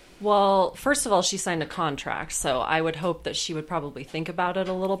 Well, first of all, she signed a contract, so I would hope that she would probably think about it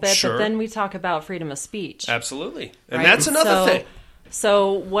a little bit. Sure. But then we talk about freedom of speech. Absolutely. And right? that's another thing.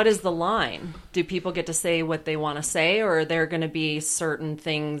 So what is the line? Do people get to say what they want to say, or are there going to be certain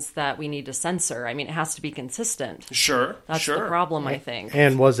things that we need to censor? I mean, it has to be consistent. Sure. That's the problem, I think.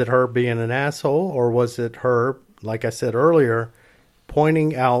 And was it her being an asshole, or was it her, like I said earlier,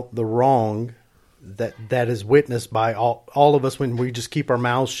 pointing out the wrong that is witnessed by all of us when we just keep our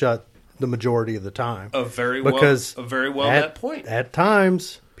mouths shut the majority of the time? Very well that point. At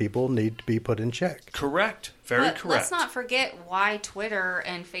times, people need to be put in check. Correct. Very but correct. Let's not forget why Twitter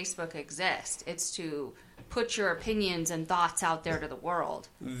and Facebook exist. It's to put your opinions and thoughts out there to the world.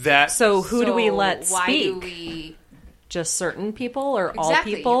 So who do we let why speak? Do we... Just certain people, or Exactly, all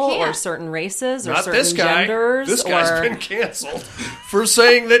people, you can't. or certain races, or Not certain this guy. genders? This guy's been canceled for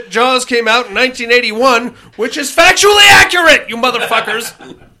saying that Jaws came out in 1981, which is factually accurate, you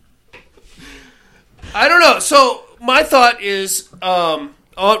motherfuckers. I don't know. So my thought is,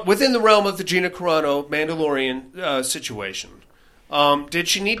 within the realm of the Gina Carano Mandalorian situation, did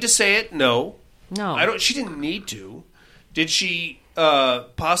she need to say it? No. No. She didn't need to. Did she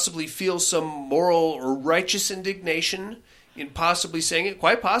possibly feel some moral or righteous indignation in possibly saying it?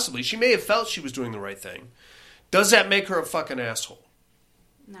 Quite possibly. She may have felt she was doing the right thing. Does that make her a fucking asshole?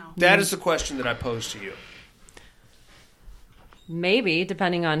 No. That is the question that I pose to you. Maybe,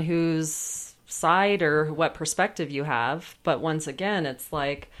 depending on whose side or what perspective you have. But once again, it's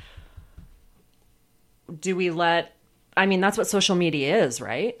like, do we let... I mean, that's what social media is,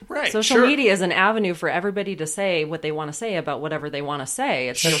 right? Right. Social sure. media is an avenue for everybody to say what they want to say about whatever they want to say.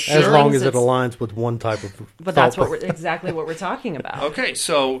 It's just As long as it it's- aligns with one type of But that's thought. exactly what we're talking about. Okay,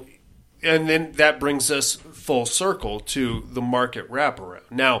 so, and then that brings us full circle to the market wraparound.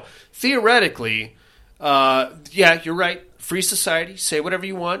 Now, theoretically, yeah, you're right. Free society, say whatever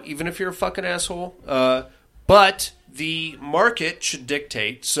you want, even if you're a fucking asshole. But the market should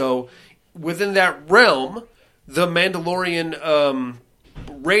dictate. So, within that realm, the Mandalorian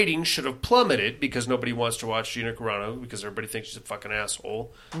rating should have plummeted because nobody wants to watch Gina Carano because everybody thinks she's a fucking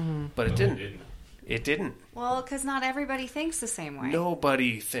asshole. Mm-hmm. But it didn't. It didn't. Well, because not everybody thinks the same way.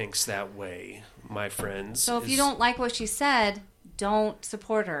 Nobody thinks that way, my friends. So if you don't like what she said, don't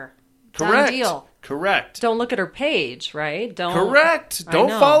support her. Correct. Done deal. Correct. Don't look at her page, right? Correct. I Don't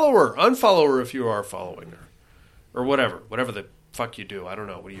know. follow her. Unfollow her if you are following her. Or whatever. Whatever the fuck you do. I don't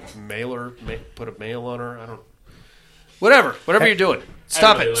know. What do you mail her? Put a mail on her? I don't know. Whatever you're doing.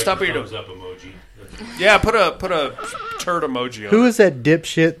 Stop it. Stop what you're doing. Up emoji. Yeah, put a turd emoji on Who it. is that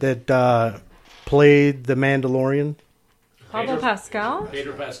dipshit that played the Mandalorian? Pablo Pascal?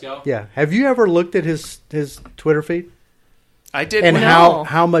 Pedro Pascal? Yeah. Have you ever looked at his Twitter feed? I did. And No.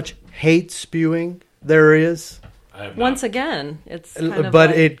 how much hate spewing there is? I have not. Once again, it's kind of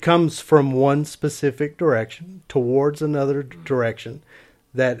But like, it comes from one specific direction towards another direction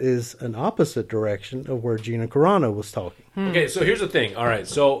that is an opposite direction of where Gina Carano was talking. Okay, so here's the thing. All right,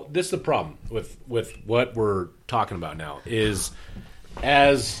 so this is the problem with what we're talking about now is,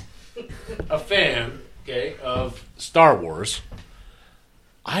 as a fan, okay, of Star Wars,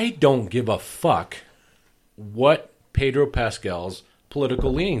 I don't give a fuck what Pedro Pascal's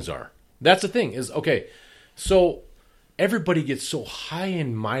political leanings are. That's the thing is, okay, so everybody gets so high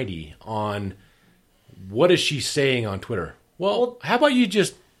and mighty on what is she saying on Twitter. Well, how about you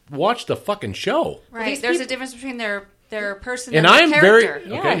just watch the fucking show? Right. There's a difference between their person And their I am character.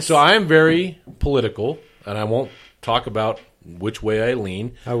 very okay. So I am very political, and I won't talk about which way I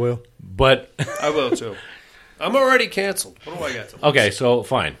lean. I will. But I will too. I'm already canceled. What do I got to lose? okay, so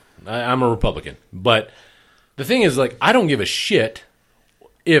fine. I'm a Republican, but the thing is, like, I don't give a shit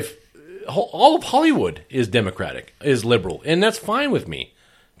if all of Hollywood is Democratic, is liberal, and that's fine with me.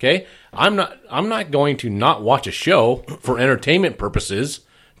 Okay, I'm not going to not watch a show for entertainment purposes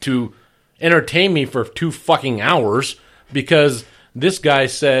to entertain me for 2 fucking hours because this guy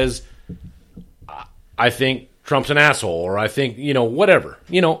says I think Trump's an asshole, or I think whatever.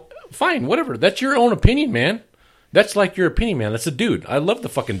 Fine, whatever. That's your own opinion, man. That's like your opinion, man. That's a dude. I love the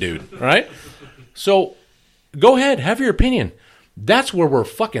fucking dude. All right, so go ahead, have your opinion. That's where we're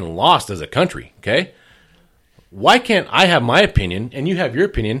fucking lost as a country. Okay. Why can't I have my opinion and you have your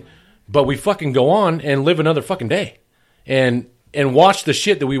opinion, but we fucking go on and live another fucking day and watch the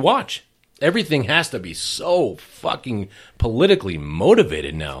shit that we watch? Everything has to be so fucking politically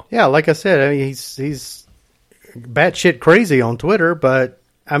motivated now. Yeah, like I said, I mean, he's batshit crazy on Twitter, but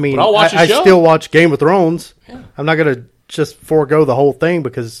I mean, But I'll watch I his show. still watch Game of Thrones. Yeah. I'm not going to just forego the whole thing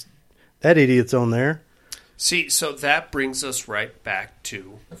because that idiot's on there. See, so that brings us right back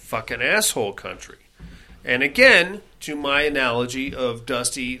to fucking asshole country. And again, to my analogy of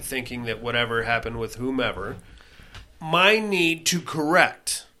Dusty thinking that whatever happened with whomever, my need to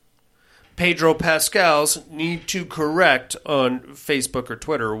correct, Pedro Pascal's need to correct on Facebook or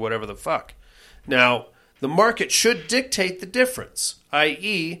Twitter or whatever the fuck. Now, the market should dictate the difference,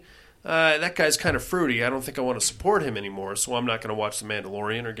 i.e., that guy's kind of fruity. I don't think I want to support him anymore, so I'm not going to watch The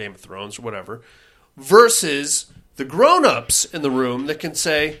Mandalorian or Game of Thrones or whatever. Versus the grown-ups in the room that can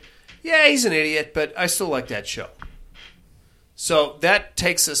say, yeah, he's an idiot, but I still like that show. So that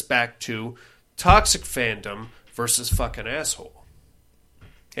takes us back to toxic fandom versus fucking asshole.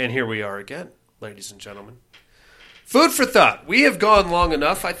 And here we are again, ladies and gentlemen. Food for thought. We have gone long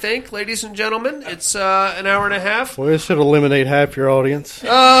enough, I think, ladies and gentlemen. It's an hour and a half. Well, this should eliminate half your audience.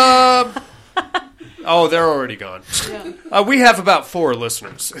 Oh, they're already gone. We have about 4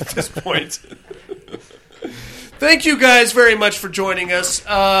 listeners at this point. Thank you guys very much for joining us.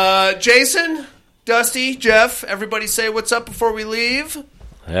 Jason, Dusty, Jeff, everybody say what's up before we leave.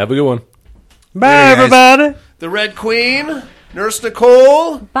 Have a good one. Bye, everybody. The Red Queen, Nurse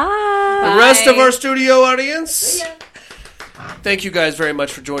Nicole, Bye. the rest of our studio audience. Thank you guys very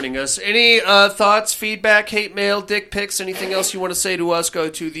much for joining us. Any thoughts, feedback, hate mail, dick pics, anything else you want to say to us, go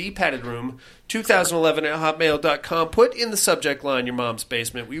to the Padded Room 2011 at hotmail.com. Put in the subject line your mom's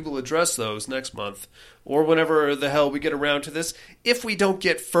basement. We will address those next month or whenever the hell we get around to this. If we don't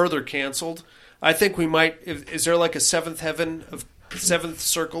get further canceled, I think we might. Is there like a seventh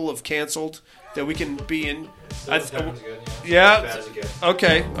circle of canceled that we can be in? Yeah.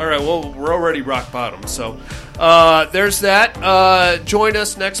 Okay. All right. Well, we're already rock bottom. So there's that. Join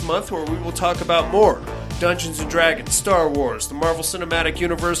us next month where we will talk about more Dungeons and Dragons, Star Wars, the Marvel Cinematic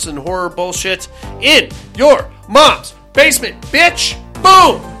Universe, and horror bullshit in your mom's basement, bitch.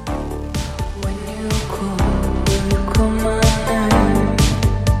 Boom.